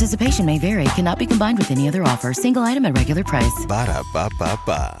 Price and participation may vary. Cannot be combined with any other offer. Single item at regular price.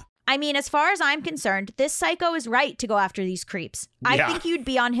 Ba-da-ba-ba-ba. I mean, as far as I'm concerned, this psycho is right to go after these creeps. I think you'd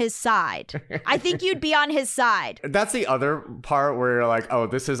be on his side. I think you'd be on his side. That's the other part where you're like, oh,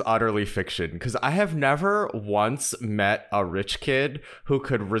 this is utterly fiction. Because I have never once met a rich kid who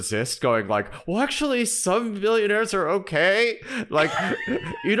could resist going like, well, actually, some billionaires are okay. Like,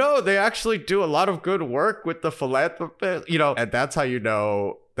 you know, they actually do a lot of good work with the philanthropy, you know, and that's how you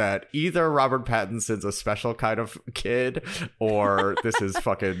know that either Robert Pattinson's a special kind of kid or this is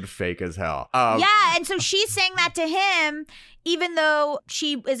fucking fake as hell. Yeah, and so she's saying that to him, even though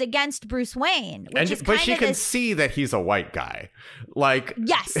she is against Bruce Wayne. But she can see that he's a white guy. Like,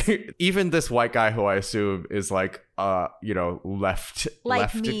 yes. Even this white guy who I assume is like, you know, left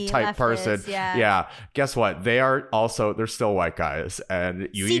me, type leftist, person. Yeah. Guess what? They're still white guys. And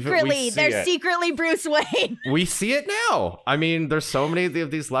they're secretly Bruce Wayne. We see it now. I mean, there's so many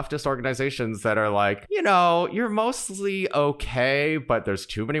of these leftist organizations that are like, you know, you're mostly okay, but there's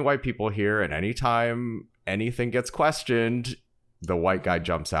too many white people here. And anytime anything gets questioned, the white guy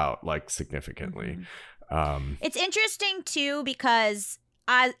jumps out like significantly. Mm-hmm. It's interesting too, because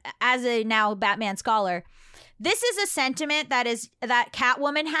as a now Batman scholar, this is a sentiment that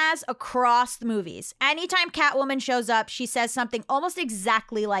Catwoman has across the movies. Anytime Catwoman shows up, she says something almost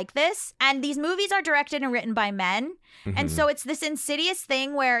exactly like this. And these movies are directed and written by men. Mm-hmm. And so it's this insidious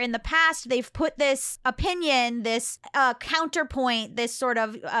thing where in the past they've put this opinion, this counterpoint, this sort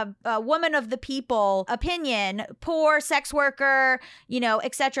of woman of the people opinion, poor sex worker, you know,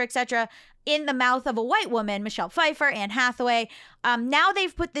 et cetera, in the mouth of a white woman, Michelle Pfeiffer, Anne Hathaway. Now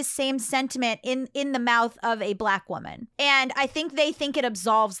they've put this same sentiment in the mouth of a black woman. And I think they think it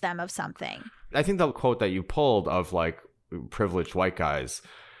absolves them of something. I think the quote that you pulled of like privileged white guys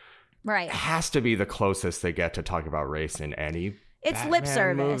has to be the closest they get to talking about race in any It's Batman lip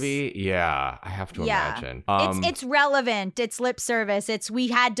service movie. Yeah, I have to imagine. It's relevant. It's lip service. It's we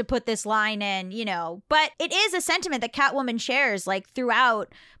had to put this line in, you know. But it is a sentiment that Catwoman shares like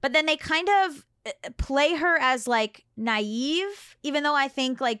throughout. But then they kind of play her as like naive, even though I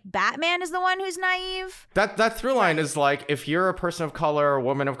think like Batman is the one who's naive. That through line is like, if you're a person of color, a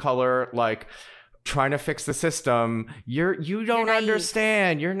woman of color, like trying to fix the system, you don't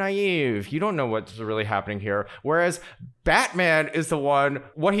understand. You're naive. You don't know what's really happening here. Whereas Batman is the one,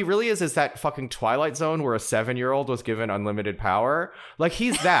 what he really is that fucking Twilight Zone where a 7-year-old was given unlimited power. Like,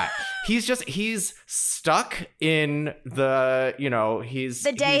 he's that. he's stuck in the, you know, his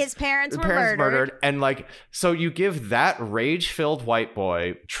parents were murdered. And like, so you give that rage-filled white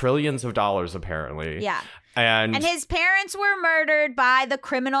boy trillions of dollars, apparently. Yeah. And his parents were murdered by the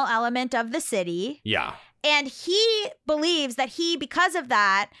criminal element of the city. Yeah. And he believes that because of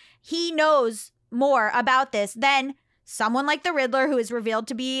that, he knows more about this than someone like the Riddler, who is revealed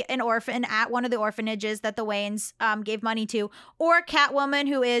to be an orphan at one of the orphanages that the Waynes gave money to, or Catwoman,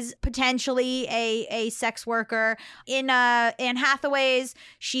 who is potentially a sex worker. In Anne Hathaway's,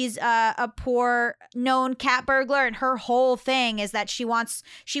 she's a poor known cat burglar, and her whole thing is that she wants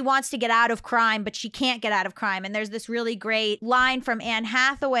to get out of crime, but she can't get out of crime. And there's this really great line from Anne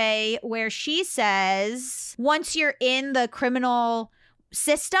Hathaway where she says, once you're in the criminal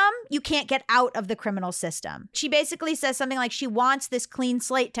system, you can't get out of the criminal system. She basically says something like she wants this clean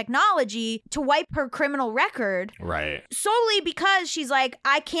slate technology to wipe her criminal record. Right. Solely because she's like,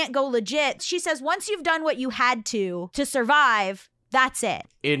 I can't go legit. She says, once you've done what you had to survive, that's it.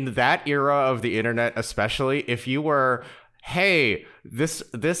 In that era of the internet, especially, if you were, hey, this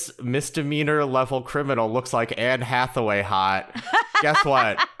misdemeanor level criminal looks like Anne Hathaway hot, guess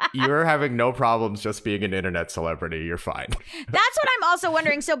what? You're having no problems just being an internet celebrity. You're fine. That's what I'm also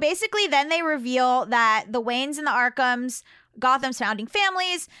wondering. So basically, then they reveal that the Waynes and the Arkhams, Gotham's founding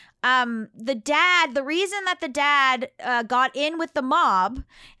families, the reason that the dad got in with the mob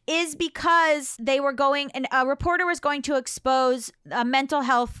is because a reporter was going to expose a mental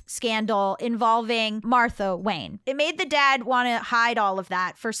health scandal involving Martha Wayne. It made the dad want to hide all of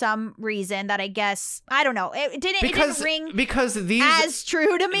that for some reason that I guess, I don't know. It didn't ring because these as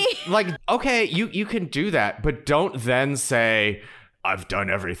true to me. Like, okay, you can do that, but don't then say, I've done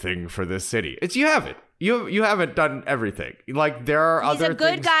everything for this city. You haven't. You haven't done everything. Like, there are other things. He's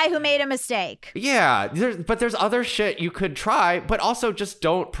a good guy who made a mistake. Yeah, but there's other shit you could try, but also just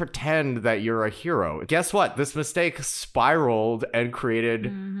don't pretend that you're a hero. Guess what? This mistake spiraled and created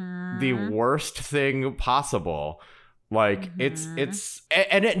the worst thing possible. Like it's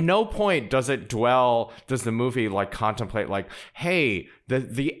and at no point does the movie like contemplate like, hey,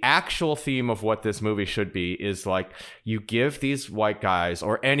 the actual theme of what this movie should be is like, you give these white guys,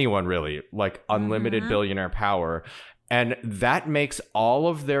 or anyone really, like unlimited billionaire power, and that makes all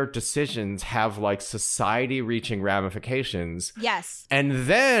of their decisions have like society-reaching ramifications. Yes. And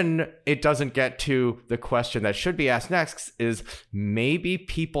then it doesn't get to the question that should be asked next, is maybe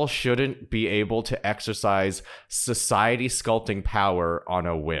people shouldn't be able to exercise society sculpting power on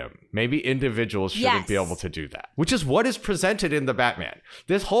a whim. Maybe individuals shouldn't be able to do that, which is what is presented in The Batman.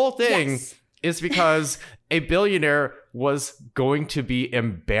 This whole thing is because a billionaire was going to be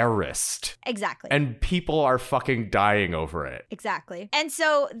embarrassed. Exactly. And people are fucking dying over it. Exactly. And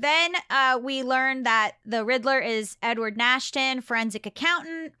so then we learn that the Riddler is Edward Nashton, forensic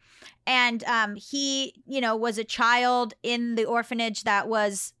accountant. And he, was a child in the orphanage that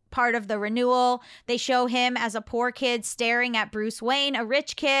was part of the renewal. They show him as a poor kid staring at Bruce Wayne, a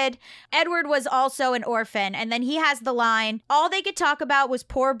rich kid. Edward was also an orphan. And then he has the line, all they could talk about was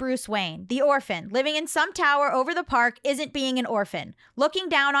poor Bruce Wayne, the orphan, living in some tower over the park, isn't being an orphan, looking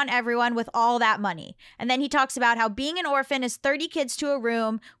down on everyone with all that money. And then he talks about how being an orphan is 30 kids to a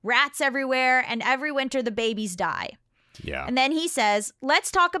room, rats everywhere, and every winter the babies die. Yeah. And then he says,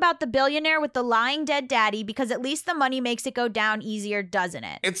 let's talk about the billionaire with the lying dead daddy, because at least the money makes it go down easier, doesn't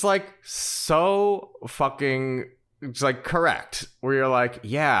it? It's like so fucking, it's like correct. Where you're like,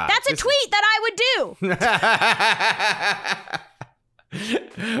 yeah. That's a tweet that I would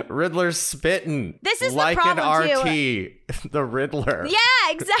do. Riddler's spitting. This is like the problem an RT, too. The Riddler.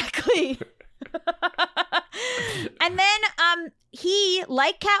 Yeah, exactly. And then he,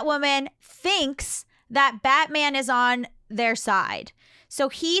 like Catwoman, thinks that Batman is on their side. So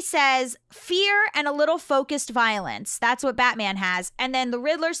he says fear and a little focused violence. That's what Batman has. And then the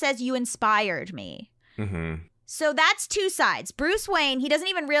Riddler says, you inspired me. Mm-hmm. So that's two sides. Bruce Wayne, he doesn't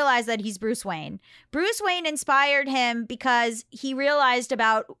even realize that he's Bruce Wayne. Bruce Wayne inspired him because he realized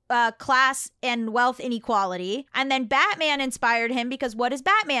about class and wealth inequality. And then Batman inspired him because what is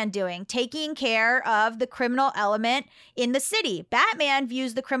Batman doing? Taking care of the criminal element in the city. Batman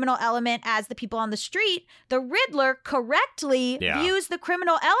views the criminal element as the people on the street. The Riddler correctly views the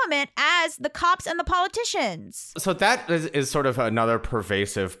criminal element as the cops and the politicians. So that is sort of another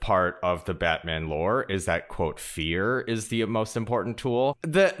pervasive part of the Batman lore, is that, quote, fear is the most important tool.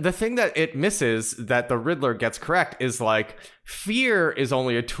 The thing that it misses that the Riddler gets correct is like, fear is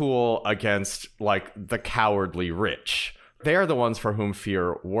only a tool against like the cowardly rich. They are the ones for whom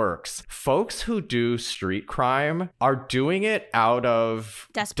fear works. Folks who do street crime are doing it out of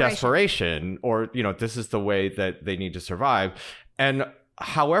desperation, or, this is the way that they need to survive. And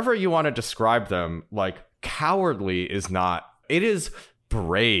however you want to describe them, like, cowardly is not, it is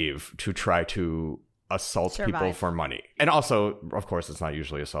brave to try to assault people for money. And also, of course, it's not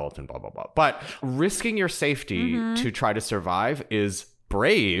usually assault and blah, blah, blah. But risking your safety to try to survive is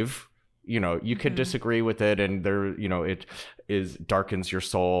brave. You can disagree with it, and there, it darkens your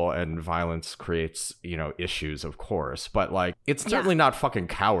soul, and violence creates, issues, of course. But like, it's certainly not fucking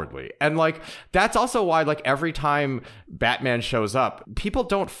cowardly. And like, that's also why, like, every time Batman shows up, people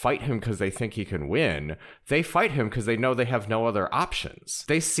don't fight him because they think he can win. They fight him because they know they have no other options.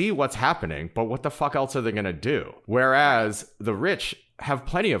 They see what's happening, but what the fuck else are they going to do? Whereas the rich have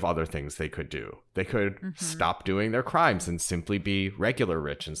plenty of other things they could do. They could stop doing their crimes and simply be regular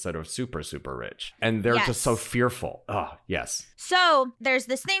rich instead of super, super rich. And they're just so fearful. Oh, yes. So there's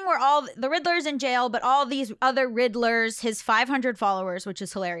this thing where all the Riddler's in jail, but all these other Riddlers, his 500 followers, which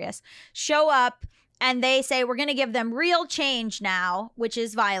is hilarious, show up. And they say, we're going to give them real change now, which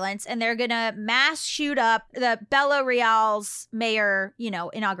is violence. And they're going to mass shoot up the Bella Real's mayor,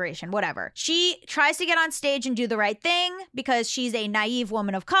 inauguration, whatever. She tries to get on stage and do the right thing because she's a naive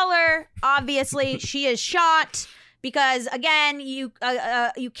woman of color. Obviously, she is shot. Because, again, you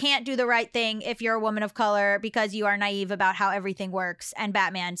can't do the right thing if you're a woman of color because you are naive about how everything works, and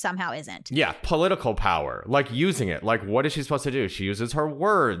Batman somehow isn't. Yeah, political power, like using it. Like, what is she supposed to do? She uses her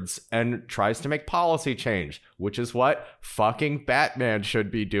words and tries to make policy change, which is what fucking Batman should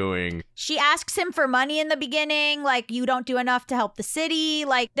be doing. She asks him for money in the beginning, like, you don't do enough to help the city.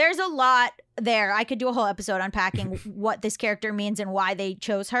 Like, there's a lot there. I could do a whole episode unpacking what this character means and why they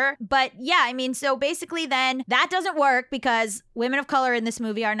chose her. But yeah, so basically then that doesn't work because women of color in this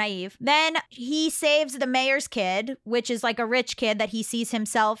movie are naive. Then he saves the mayor's kid, which is like a rich kid that he sees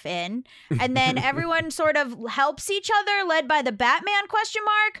himself in. And then everyone sort of helps each other, led by the Batman ?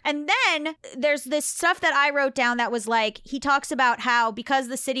 And then there's this stuff that I wrote down that was like, he talks about how because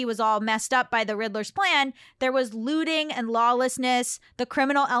the city was all messed up by the Riddler's plan, there was looting and lawlessness. The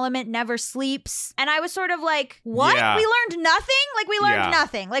criminal element never sleeps. sleeps. And I was sort of like, what? Yeah. We learned nothing? Like, we learned Yeah.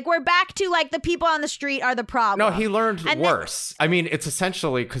 nothing. Like, we're back to, like, the people on the street are the problem. No, he learned And worse. I mean, it's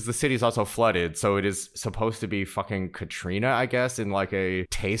essentially because the city's also flooded, so it is supposed to be fucking Katrina, I guess, in like a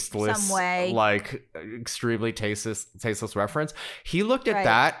tasteless, Some way. like extremely tasteless reference. He looked at Right.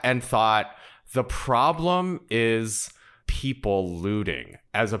 that and thought the problem is people looting,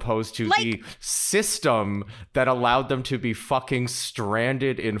 as opposed to the system that allowed them to be fucking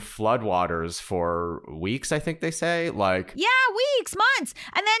stranded in floodwaters for weeks, I think they say. Like, Yeah, weeks, months.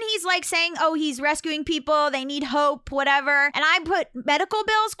 And then he's like saying, oh, he's rescuing people. They need hope, whatever. And I put medical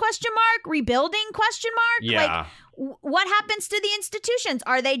bills, ? Rebuilding, ? yeah. Like, what happens to the institutions?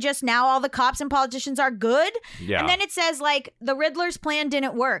 Are they just now all the cops and politicians are good? Yeah. And then it says, like, the Riddler's plan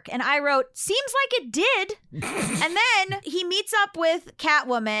didn't work. And I wrote, seems like it did. And then he meets up with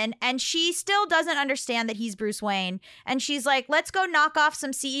Catwoman, and she still doesn't understand that he's Bruce Wayne. And she's like, let's go knock off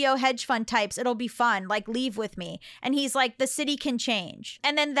some CEO hedge fund types. It'll be fun. Like, leave with me. And he's like, the city can change.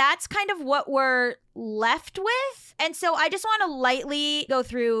 And then that's kind of what we're left with. And so I just want to lightly go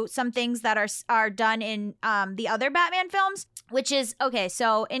through some things that are done in the other Batman films, which is, okay,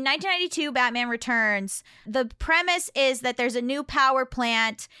 so in 1992, Batman Returns, the premise is that there's a new power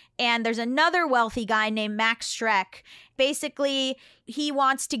plant and there's another wealthy guy named Max Schreck. Basically, he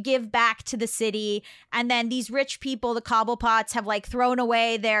wants to give back to the city. And then these rich people, the Cobblepots, have like thrown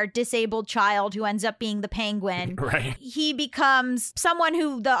away their disabled child who ends up being the Penguin. Right. He becomes someone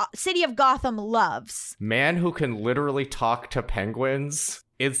who the city of Gotham loves. Man who can literally talk to penguins.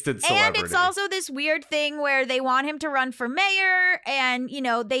 Instant celebrity. And it's also this weird thing where they want him to run for mayor, and, you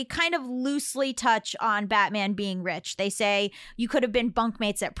know, they kind of loosely touch on Batman being rich. They say you could have been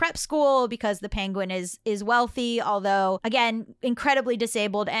bunkmates at prep school because the Penguin is wealthy, although, again, incredibly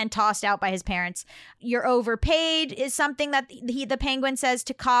disabled and tossed out by his parents. You're overpaid is something that the Penguin says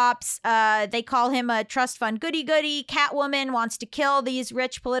to cops. They call him a trust fund goody-goody. Catwoman wants to kill these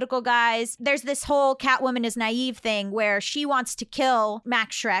rich political guys. There's this whole Catwoman is naive thing where she wants to kill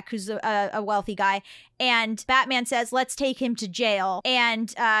Max Schreck, who's a wealthy guy, and Batman says, let's take him to jail.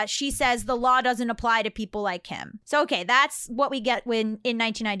 And she says the law doesn't apply to people like him. So, okay, that's what we get in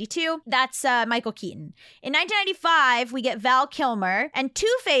 1992. That's Michael Keaton. In 1995, we get Val Kilmer, and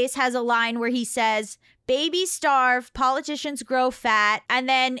Two-Face has a line where he says, babies starve, politicians grow fat. And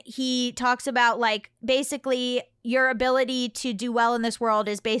then he talks about, like, basically your ability to do well in this world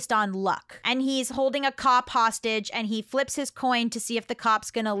is based on luck. And he's holding a cop hostage and he flips his coin to see if the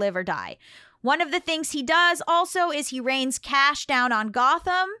cop's gonna live or die. One of the things he does also is he rains cash down on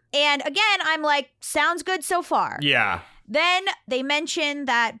Gotham. And again, I'm like, sounds good so far. Yeah. Then they mention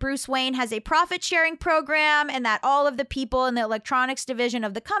that Bruce Wayne has a profit-sharing program and that all of the people in the electronics division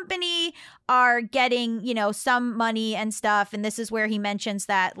of the company are getting, you know, some money and stuff. And this is where he mentions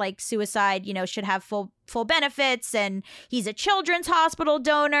that, like, suicide, you know, should have full benefits, and he's a children's hospital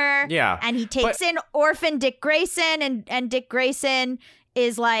donor. Yeah. And he takes in orphan Dick Grayson, and Dick Grayson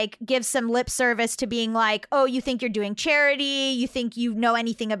is like, gives some lip service to being like, oh, you think you're doing charity, you think you know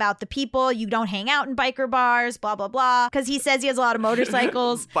anything about the people, you don't hang out in biker bars, blah blah blah, because he says he has a lot of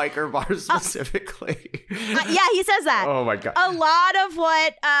motorcycles. Biker bars specifically. Yeah, he says that. Oh my god. A lot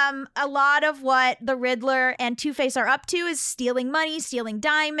of what the Riddler and Two-Face are up to is stealing money, stealing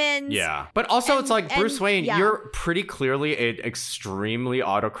diamonds. Yeah. But also it's like, Bruce Wayne, yeah. you're pretty clearly an extremely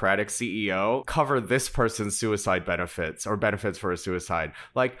autocratic CEO. Cover this person's suicide benefits or benefits for a suicide.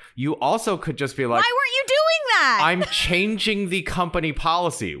 Like, you also could just be like, why weren't you doing that? I'm changing the company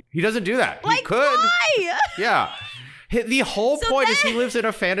policy. He doesn't do that. like, He could. why? Yeah. The whole So point is then- he lives in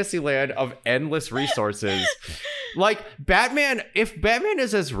a fantasy land of endless resources. Like, Batman, if Batman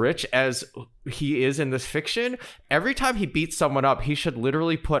is as rich as he is in this fiction, every time he beats someone up, he should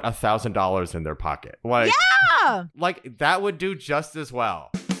literally put $1,000 in their pocket. Like, Yeah. like that would do just as well.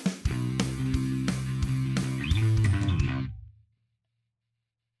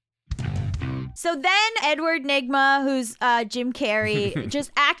 So then Edward Nygma, who's Jim Carrey,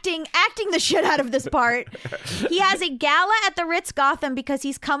 just acting the shit out of this part. He has a gala at the Ritz Gotham because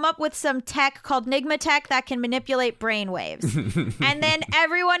he's come up with some tech called Nygma Tech that can manipulate brainwaves. And then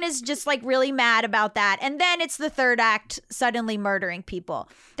everyone is just like really mad about that. And then it's the third act suddenly murdering people.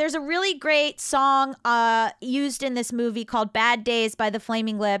 There's a really great song used in this movie called Bad Days by the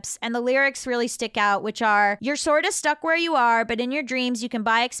Flaming Lips. And the lyrics really stick out, which are, you're sort of stuck where you are, but in your dreams you can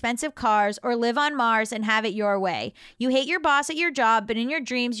buy expensive cars or live live on Mars and have it your way. You hate your boss at your job, but in your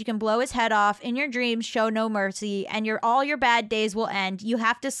dreams, you can blow his head off. In your dreams, show no mercy, and all your bad days will end. You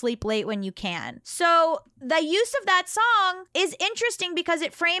have to sleep late when you can. So the use of that song is interesting because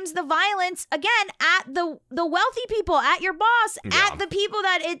it frames the violence, again, at the wealthy people, at your boss, at the people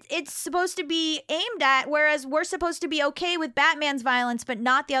that it's supposed to be aimed at, whereas we're supposed to be okay with Batman's violence, but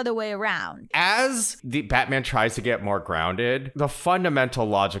not the other way around. As the Batman tries to get more grounded, the fundamental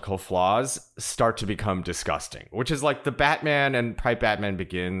logical flaws start to become disgusting, which is like the Batman and probably Batman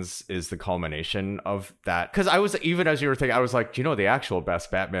Begins is the culmination of that. Because I was, even as you were thinking, I was like, the actual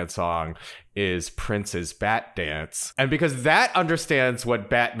best Batman song is Prince's Bat Dance. And because that understands what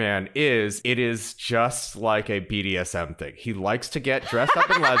Batman is, it is just like a BDSM thing. He likes to get dressed up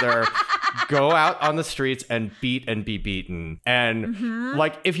in leather, go out on the streets and beat and be beaten. And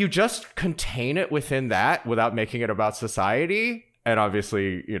like, if you just contain it within that without making it about society, and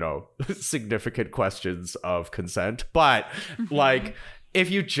obviously, significant questions of consent, but like, if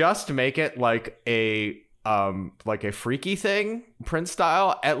you just make it like a freaky thing, Prince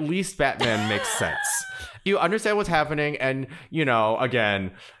style, at least Batman makes sense. You understand what's happening, and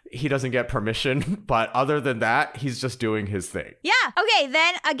again, he doesn't get permission, but other than that, he's just doing his thing. Yeah. Okay.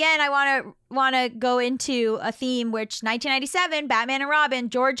 Then again, I want to go into a theme, which 1997, Batman and Robin,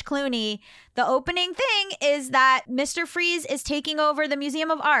 George Clooney. The opening thing is that Mr. Freeze is taking over the Museum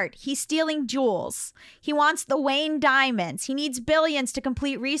of Art. He's stealing jewels. He wants the Wayne diamonds. He needs billions to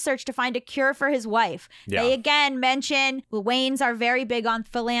complete research to find a cure for his wife. Yeah. They again mention the Waynes are very big on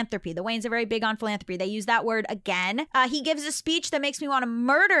philanthropy. They use that word again. He gives a speech that makes me want to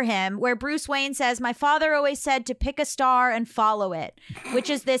murder him, where Bruce Wayne says, "My father always said to pick a star and follow it," which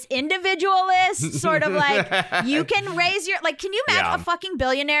is this individualist sort of like, you can raise your, like, can you imagine a fucking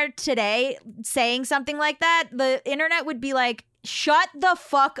billionaire today saying something like that? The internet would be like, shut the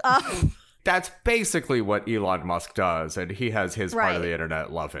fuck up. That's basically what Elon Musk does, and he has his part of the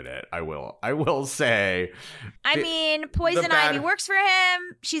internet loving it. I will say. I mean, Poison Ivy works for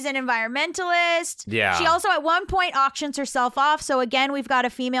him. She's an environmentalist. Yeah. She also at one point auctions herself off. So again, we've got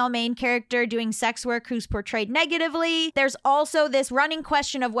a female main character doing sex work who's portrayed negatively. There's also this running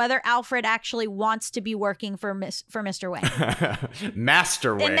question of whether Alfred actually wants to be working for Mr. Wayne.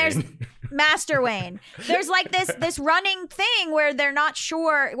 Master Wayne. And there's Master Wayne. There's like this running thing where they're not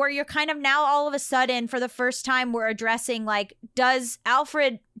sure, where you're kind of now all of a sudden, for the first time, we're addressing, like, did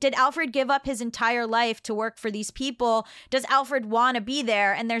Alfred give up his entire life to work for these people? Does Alfred want to be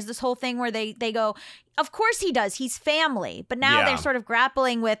there? And there's this whole thing where they go, of course he does. He's family. But now they're sort of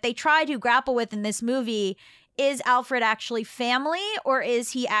they try to grapple with in this movie, is Alfred actually family, or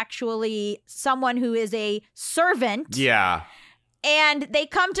is he actually someone who is a servant? Yeah. And they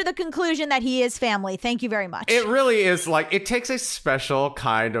come to the conclusion that he is family. Thank you very much. It really is, like, it takes a special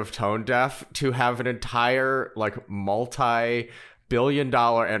kind of tone deaf to have an entire, like,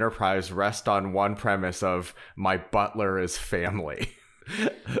 multi-billion-dollar enterprise rest on one premise of my butler is family.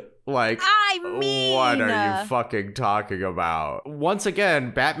 Like, I mean, what are you fucking talking about? Once again,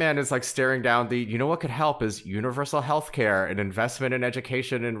 Batman is like staring down what could help is universal health care and investment in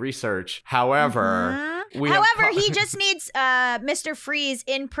education and research. However, he just needs Mr. Freeze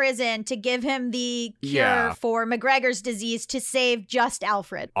in prison to give him the cure for McGregor's disease to save just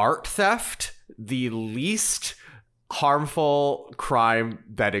Alfred. Art theft, the least harmful crime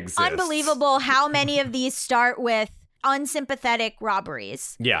that exists. Unbelievable how many of these start with unsympathetic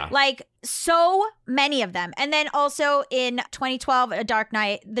robberies. Yeah. Like, so many of them. And then also in 2012, The Dark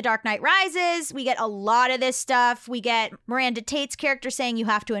Knight Rises, we get a lot of this stuff. We get Miranda Tate's character saying you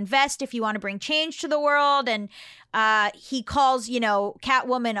have to invest if you want to bring change to the world. And he calls,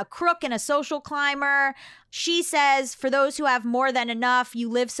 Catwoman a crook and a social climber. She says, for those who have more than enough, you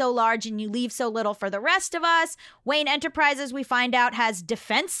live so large and you leave so little for the rest of us. Wayne Enterprises, we find out, has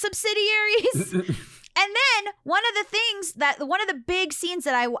defense subsidiaries. And then one of the big scenes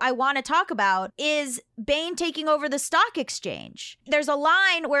that I want to talk about is Bane taking over the stock exchange. There's a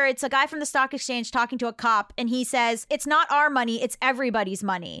line where it's a guy from the stock exchange talking to a cop, and he says, "It's not our money, it's everybody's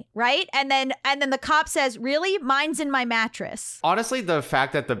money," right? And then the cop says, "Really? Mine's in my mattress." Honestly, the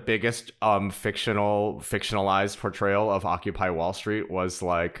fact that the biggest fictionalized portrayal of Occupy Wall Street was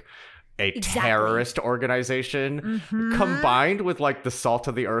like a terrorist organization combined with like the salt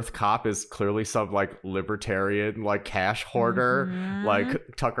of the earth cop is clearly some like libertarian like cash hoarder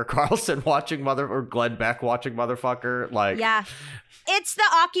like Tucker Carlson watching or Glenn Beck watching motherfucker, like, yeah. It's the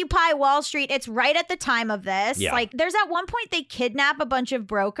Occupy Wall Street. It's right at the time of this. Yeah. Like, there's at one point they kidnap a bunch of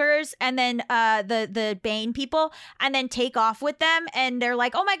brokers and then the Bane people and then take off with them. And they're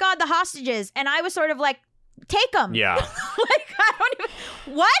like, oh my God, the hostages. And I was sort of like, take them. Yeah. Like, I don't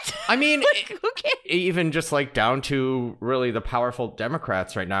even, what? I mean, Like, who cares? even just like down to really the powerful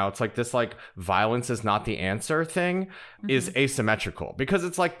Democrats right now, it's like this like violence is not the answer thing is asymmetrical, because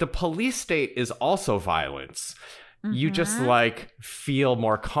it's like the police state is also violence. You just like feel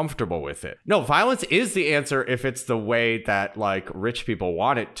more comfortable with it. No, violence is the answer if it's the way that like rich people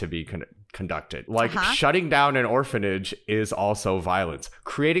want it to be conducted. Like shutting down an orphanage is also violence.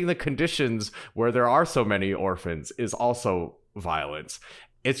 Creating the conditions where there are so many orphans is also violence.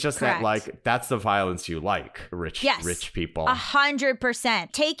 It's just that like that's the violence you like, rich people.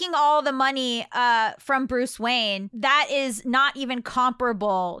 100%. Taking all the money from Bruce Wayne, that is not even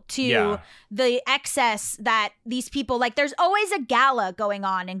comparable to the excess that these people, like, there's always a gala going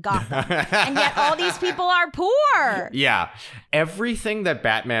on in Gotham, and yet all these people are poor. Yeah. Everything that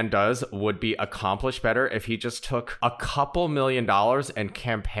Batman does would be accomplished better if he just took a couple $1 million and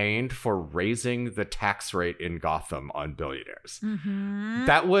campaigned for raising the tax rate in Gotham on billionaires.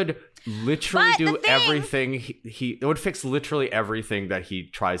 That would literally do everything it would fix literally everything that he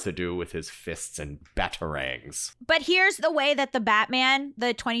tries to do with his fists and batarangs. But here's the way that the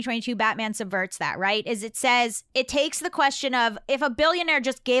 2022 Batman subverts that, right? Is it says, it takes the question of, if a billionaire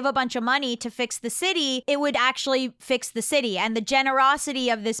just gave a bunch of money to fix the city, it would actually fix the city. And the generosity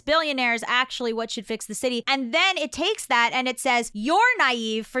of this billionaire is actually what should fix the city. And then it takes that and it says, you're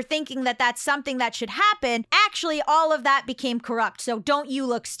naive for thinking that that's something that should happen. Actually, all of that became corrupt. So don't you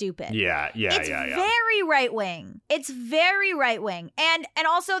look stupid. It's very right wing. It's very right wing. And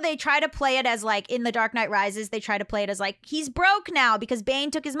also they try to play it as like in The Dark Knight Rises, they try to play it as like he's broke now because Bane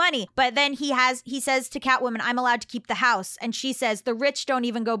took his money. But then he says to Catwoman, I'm allowed to keep the house. And she says, the rich don't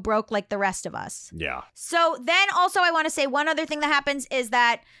even go broke like the rest of us. Yeah. So then also I want to say one other thing that happens is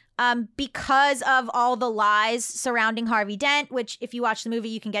that because of all the lies surrounding Harvey Dent, which if you watch the movie,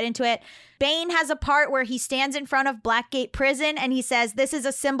 you can get into it. Bane has a part where he stands in front of Blackgate Prison and he says, this is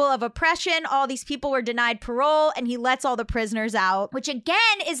a symbol of oppression. All these people were denied parole, and he lets all the prisoners out, which again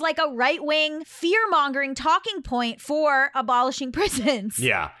is like a right-wing fear-mongering talking point for abolishing prisons.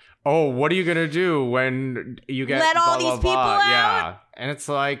 Yeah. Oh, what are you going to do when you get let all blah, these blah, people blah. out? Yeah. And it's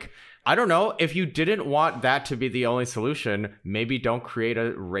like, I don't know, if you didn't want that to be the only solution, maybe don't create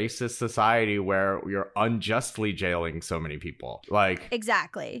a racist society where you're unjustly jailing so many people. Like,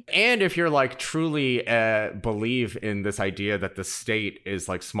 exactly. And if you're like truly believe in this idea that the state is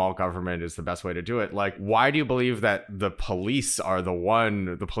like small government is the best way to do it, like, why do you believe that the police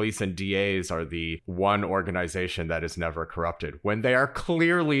and DAs are the one organization that is never corrupted when they are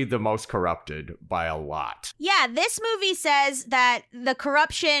clearly the most corrupted by a lot? Yeah, this movie says that the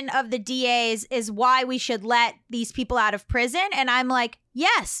corruption of the DAs is why we should let these people out of prison. And I'm like,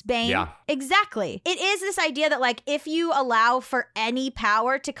 yes, Bane. Yeah. Exactly. It is this idea that like if you allow for any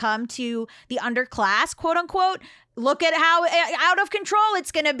power to come to the underclass, quote unquote, look at how out of control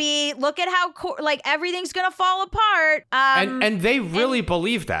it's going to be. Look at how like everything's going to fall apart. And they really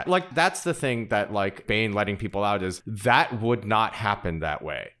believe that. Like, that's the thing that like Bane letting people out is that would not happen that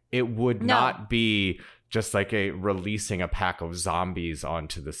way. It would not be just like releasing a pack of zombies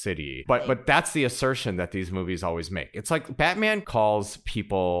onto the city. But that's the assertion that these movies always make. It's like Batman calls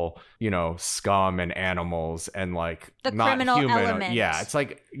people, you know, scum and animals and like the not criminal human. element. Yeah, it's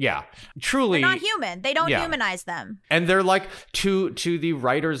like, yeah, truly. They're not human. They don't humanize them. And they're like to the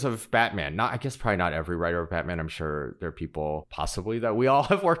writers of Batman, I guess probably not every writer of Batman. I'm sure there are people possibly that we all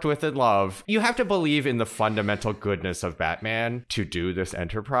have worked with and love. You have to believe in the fundamental goodness of Batman to do this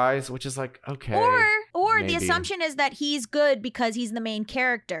enterprise, which is like, okay. Or maybe. The assumption is that he's good because he's the main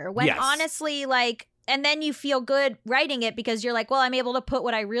character. When honestly, like, and then you feel good writing it because you're like, well, I'm able to put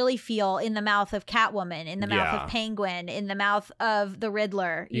what I really feel in the mouth of Catwoman, in the mouth of Penguin, in the mouth of the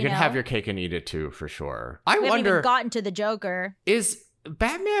Riddler. You can know? have your cake and eat it too, for sure. We haven't even gotten to the Joker. Is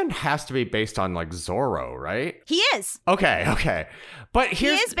Batman has to be based on like Zorro, right? He is. Okay. But he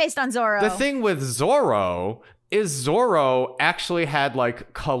is based on Zorro. The thing with Zorro is Zorro actually had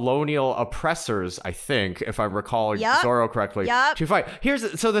like colonial oppressors, I think, if I'm recalling Zorro correctly, to fight.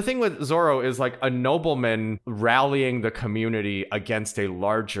 So the thing with Zorro is like a nobleman rallying the community against a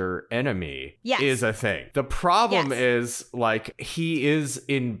larger enemy is a thing. The problem is like he is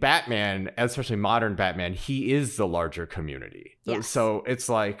in Batman, especially modern Batman, he is the larger community. Yes. So it's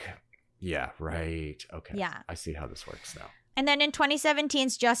like, yeah, right. Okay. Yeah. I see how this works now. And then in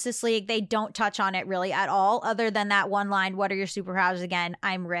 2017's Justice League, they don't touch on it really at all, other than that one line, what are your superpowers again?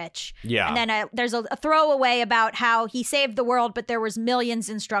 I'm rich. Yeah. And then there's a throwaway about how he saved the world, but there was millions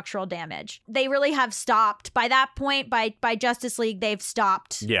in structural damage. They really have stopped. By that point, by Justice League, they've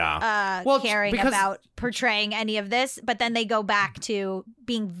stopped caring about portraying any of this. But then they go back to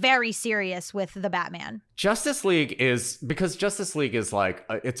being very serious with the Batman. Justice League is like,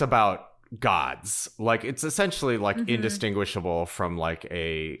 it's about gods. Like, it's essentially like indistinguishable from like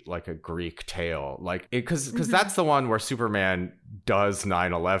a Greek tale, like because that's the one where Superman does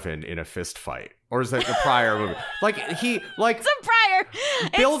 9/11 in a fist fight. Or is that the prior movie? Like, he, like... It's a prior.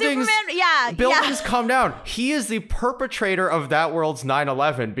 Buildings, Buildings come down. He is the perpetrator of that world's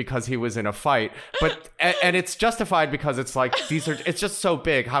 9/11 because he was in a fight. But, and it's justified because it's like, it's just so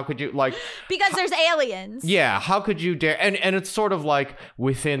big. How could you, like... Because there's aliens. Yeah, how could you dare? And it's sort of like,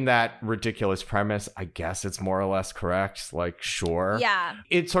 within that ridiculous premise, I guess it's more or less correct. Like, sure. Yeah.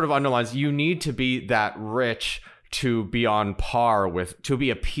 It sort of underlines, you need to be that rich to be on par with, to be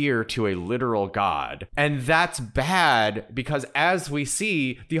a peer to a literal god. And that's bad because, as we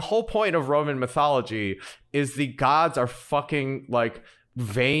see, the whole point of Roman mythology is the gods are fucking like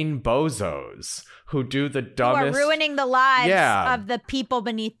vain bozos who do the dumbest, who are ruining the lives of the people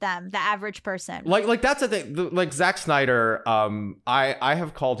beneath them, the average person. Like that's the thing. Like Zack Snyder, I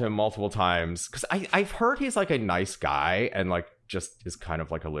have called him multiple times because I've heard he's like a nice guy and like just is kind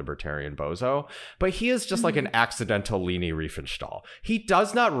of like a libertarian bozo, but he is just like an accidental Leni Riefenstahl. He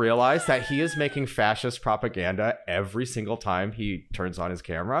does not realize that he is making fascist propaganda every single time he turns on his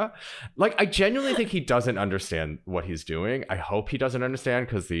camera. Like, I genuinely think he doesn't understand what he's doing. I hope he doesn't understand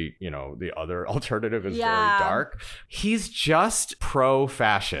because the other alternative is very dark. He's just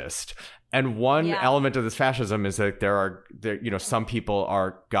pro-fascist. And one element of this fascism is that there some people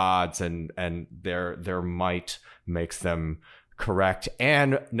are gods and their might makes them correct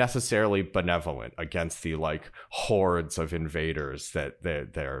and necessarily benevolent against the like hordes of invaders that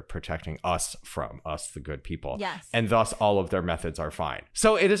they're protecting us from, us the good people. Yes. And thus all of their methods are fine.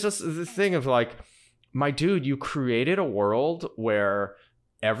 So it is just the thing of like, my dude, you created a world where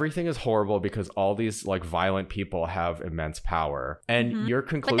everything is horrible because all these like violent people have immense power, and your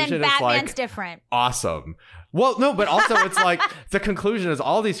conclusion is Batman's like different. Awesome. Well, no, but also it's like the conclusion is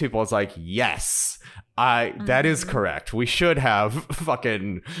all these people. It's like, yes, that is correct. We should have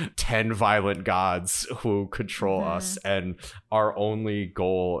fucking 10 violent gods who control us, and our only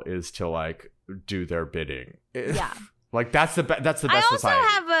goal is to like do their bidding. Yeah. Like that's the best I also society.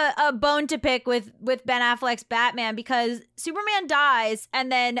 have a bone to pick with Ben Affleck's Batman because Superman dies and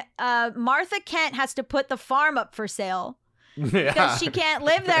then Martha Kent has to put the farm up for sale because she can't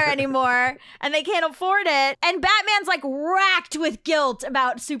live there anymore and they can't afford it. And Batman's like racked with guilt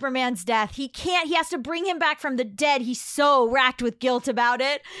about Superman's death. He has to bring him back from the dead. He's so racked with guilt about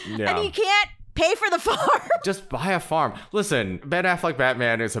it. Yeah. And he can't pay for the farm. Just buy a farm. Listen, Ben Affleck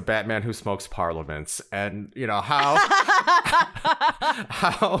Batman is a Batman who smokes parliaments, and you know how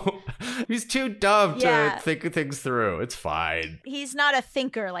he's too dumb to think things through. It's fine. He's not a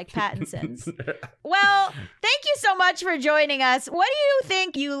thinker like Pattinson's. Well, thank you so much for joining us. What do you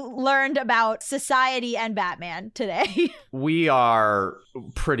think you learned about society and Batman today? We are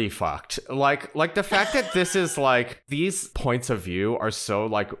pretty fucked. Like the fact that this is like, these points of view are so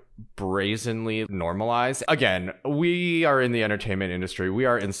like brazenly normalized. Again, we are in the entertainment industry. We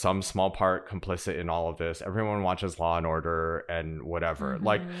are in some small part complicit in all of this. Everyone watches Law and Order and whatever.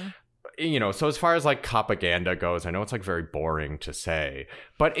 Like, so as far as like propaganda goes, I know it's like very boring to say,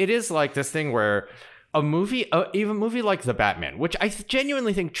 but it is like this thing where a movie, even a movie like The Batman, which I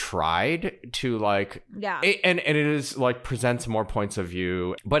genuinely think tried to like, and it is like presents more points of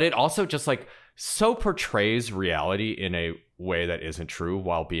view, but it also just like so portrays reality in a way that isn't true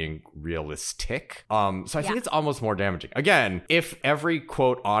while being realistic. So I think it's almost more damaging. Again, if every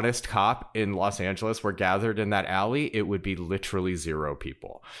quote honest cop in Los Angeles were gathered in that alley, it would be literally 0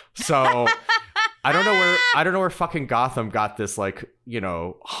 people. So I don't know where fucking Gotham got this like,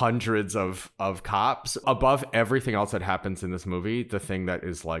 hundreds of cops above everything else that happens in this movie. The thing that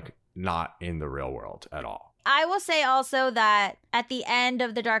is like not in the real world at all. I will say also that at the end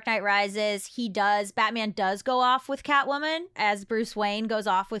of The Dark Knight Rises, Batman does go off with Catwoman, as Bruce Wayne goes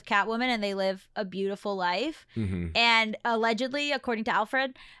off with Catwoman, and they live a beautiful life. And allegedly, according to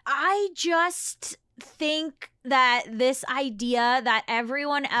Alfred, I just think that this idea that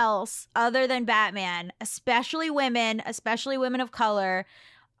everyone else other than Batman, especially women of color,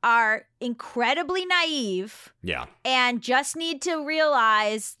 are incredibly naive. Yeah. And just need to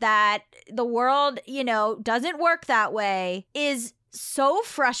realize that the world, doesn't work that way is so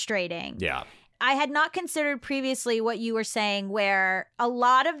frustrating. Yeah. I had not considered previously what you were saying, where a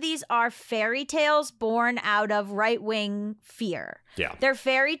lot of these are fairy tales born out of right-wing fear. Yeah. They're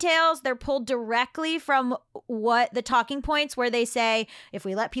fairy tales. They're pulled directly from what the talking points where they say, if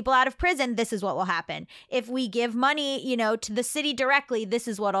we let people out of prison, this is what will happen. If we give money, to the city directly, this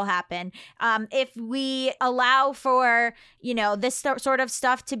is what will happen. If we allow for, this sort of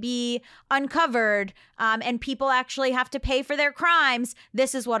stuff to be uncovered and people actually have to pay for their crimes,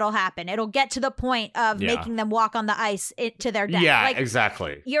 this is what will happen. It'll get to the point of making them walk on the ice to their death. Yeah,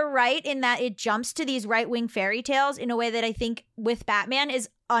 exactly. You're right in that it jumps to these right-wing fairy tales in a way that I think with Batman is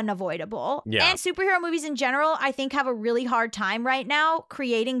unavoidable. Yeah. And superhero movies in general, I think, have a really hard time right now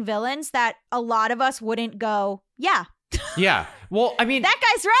creating villains that a lot of us wouldn't go, yeah. Yeah. Well, I mean, that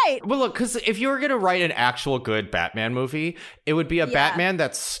guy's right. Well, look, because if you were going to write an actual good Batman movie, it would be a Batman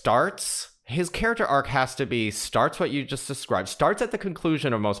that his character arc has to starts what you just described, starts at the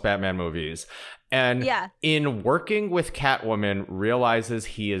conclusion of most Batman movies. And in working with Catwoman, realizes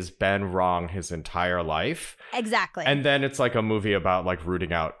he has been wrong his entire life. Exactly. And then it's like a movie about like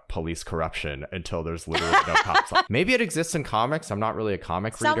rooting out police corruption until there's literally no cops. Maybe it exists in comics. I'm not really a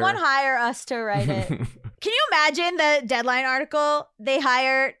comic reader. Someone hire us to write it. Can you imagine the Deadline article? They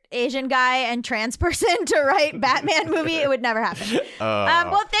hire Asian guy and trans person to write Batman movie. It would never happen.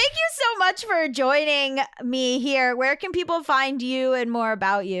 Well, thank you so much for joining me here. Where can people find you and more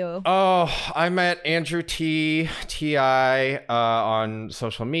about you? Oh, I'm at Andrew T.I. On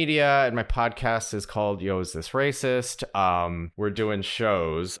social media, and my podcast is called Yo, Is This Racist? We're doing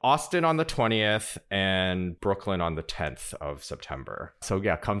shows Austin on the 20th and Brooklyn on the 10th of September. So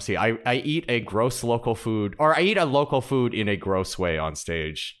yeah, come see. I eat a gross local food, or I eat a local food in a gross way on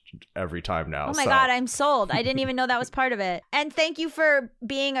stage every time now. Oh my God, I'm sold. I didn't even know that was part of it. And thank you for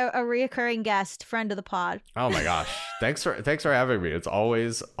being a reoccurring guest, friend of the pod. Oh my gosh. Thanks for having me. It's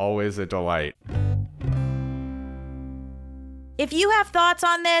always a delight. If you have thoughts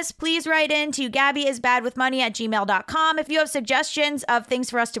on this, please write in to gabbyisbadwithmoney@gmail.com. If you have suggestions of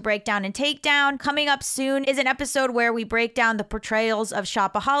things for us to break down and take down, coming up soon is an episode where we break down the portrayals of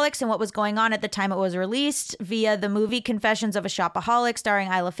shopaholics and what was going on at the time it was released via the movie Confessions of a Shopaholic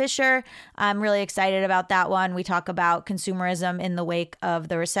starring Isla Fisher. I'm really excited about that one. We talk about consumerism in the wake of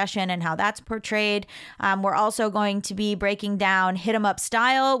the recession and how that's portrayed. We're also going to be breaking down Hit 'em Up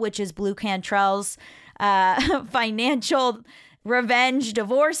Style, which is Blue Cantrell's financial revenge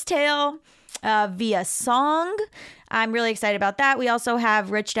divorce tale via song. I'm really excited about that. We also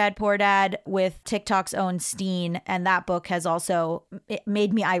have Rich Dad Poor Dad with TikTok's own Steen, and that book has also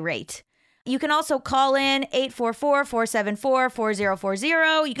made me irate. You can also call in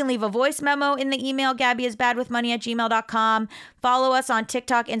 844-474-4040. You can leave a voice memo in the email gabbyisbadwithmoney@gmail.com. Follow us on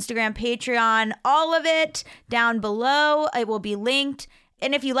TikTok, Instagram, Patreon, all of it down below. It will be linked.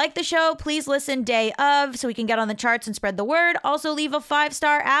 And if you like the show, please listen day of so we can get on the charts and spread the word. Also, leave a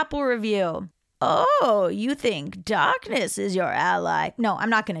 5-star Apple review. Oh, you think darkness is your ally? No, I'm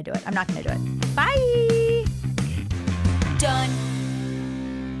not going to do it. Bye. Done.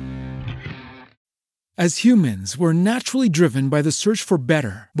 As humans, we're naturally driven by the search for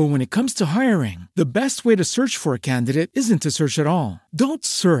better. But when it comes to hiring, the best way to search for a candidate isn't to search at all. Don't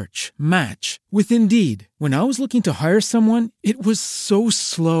search, match with Indeed. When I was looking to hire someone, it was so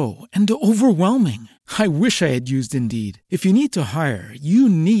slow and overwhelming. I wish I had used Indeed. If you need to hire, you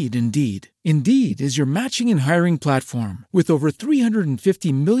need Indeed. Indeed is your matching and hiring platform with over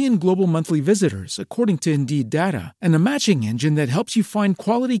 350 million global monthly visitors, according to Indeed data, and a matching engine that helps you find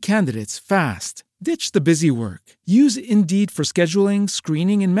quality candidates fast. Ditch the busy work. Use Indeed for scheduling,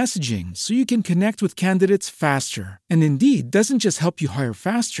 screening, and messaging so you can connect with candidates faster. And Indeed doesn't just help you hire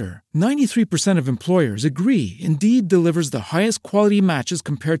faster. 93% of employers agree Indeed delivers the highest quality matches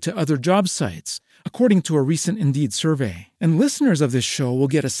compared to other job sites, according to a recent Indeed survey. And listeners of this show will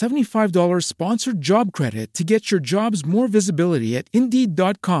get a $75 sponsored job credit to get your jobs more visibility at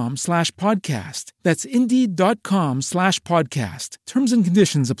Indeed.com/podcast. That's Indeed.com/podcast. Terms and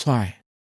conditions apply.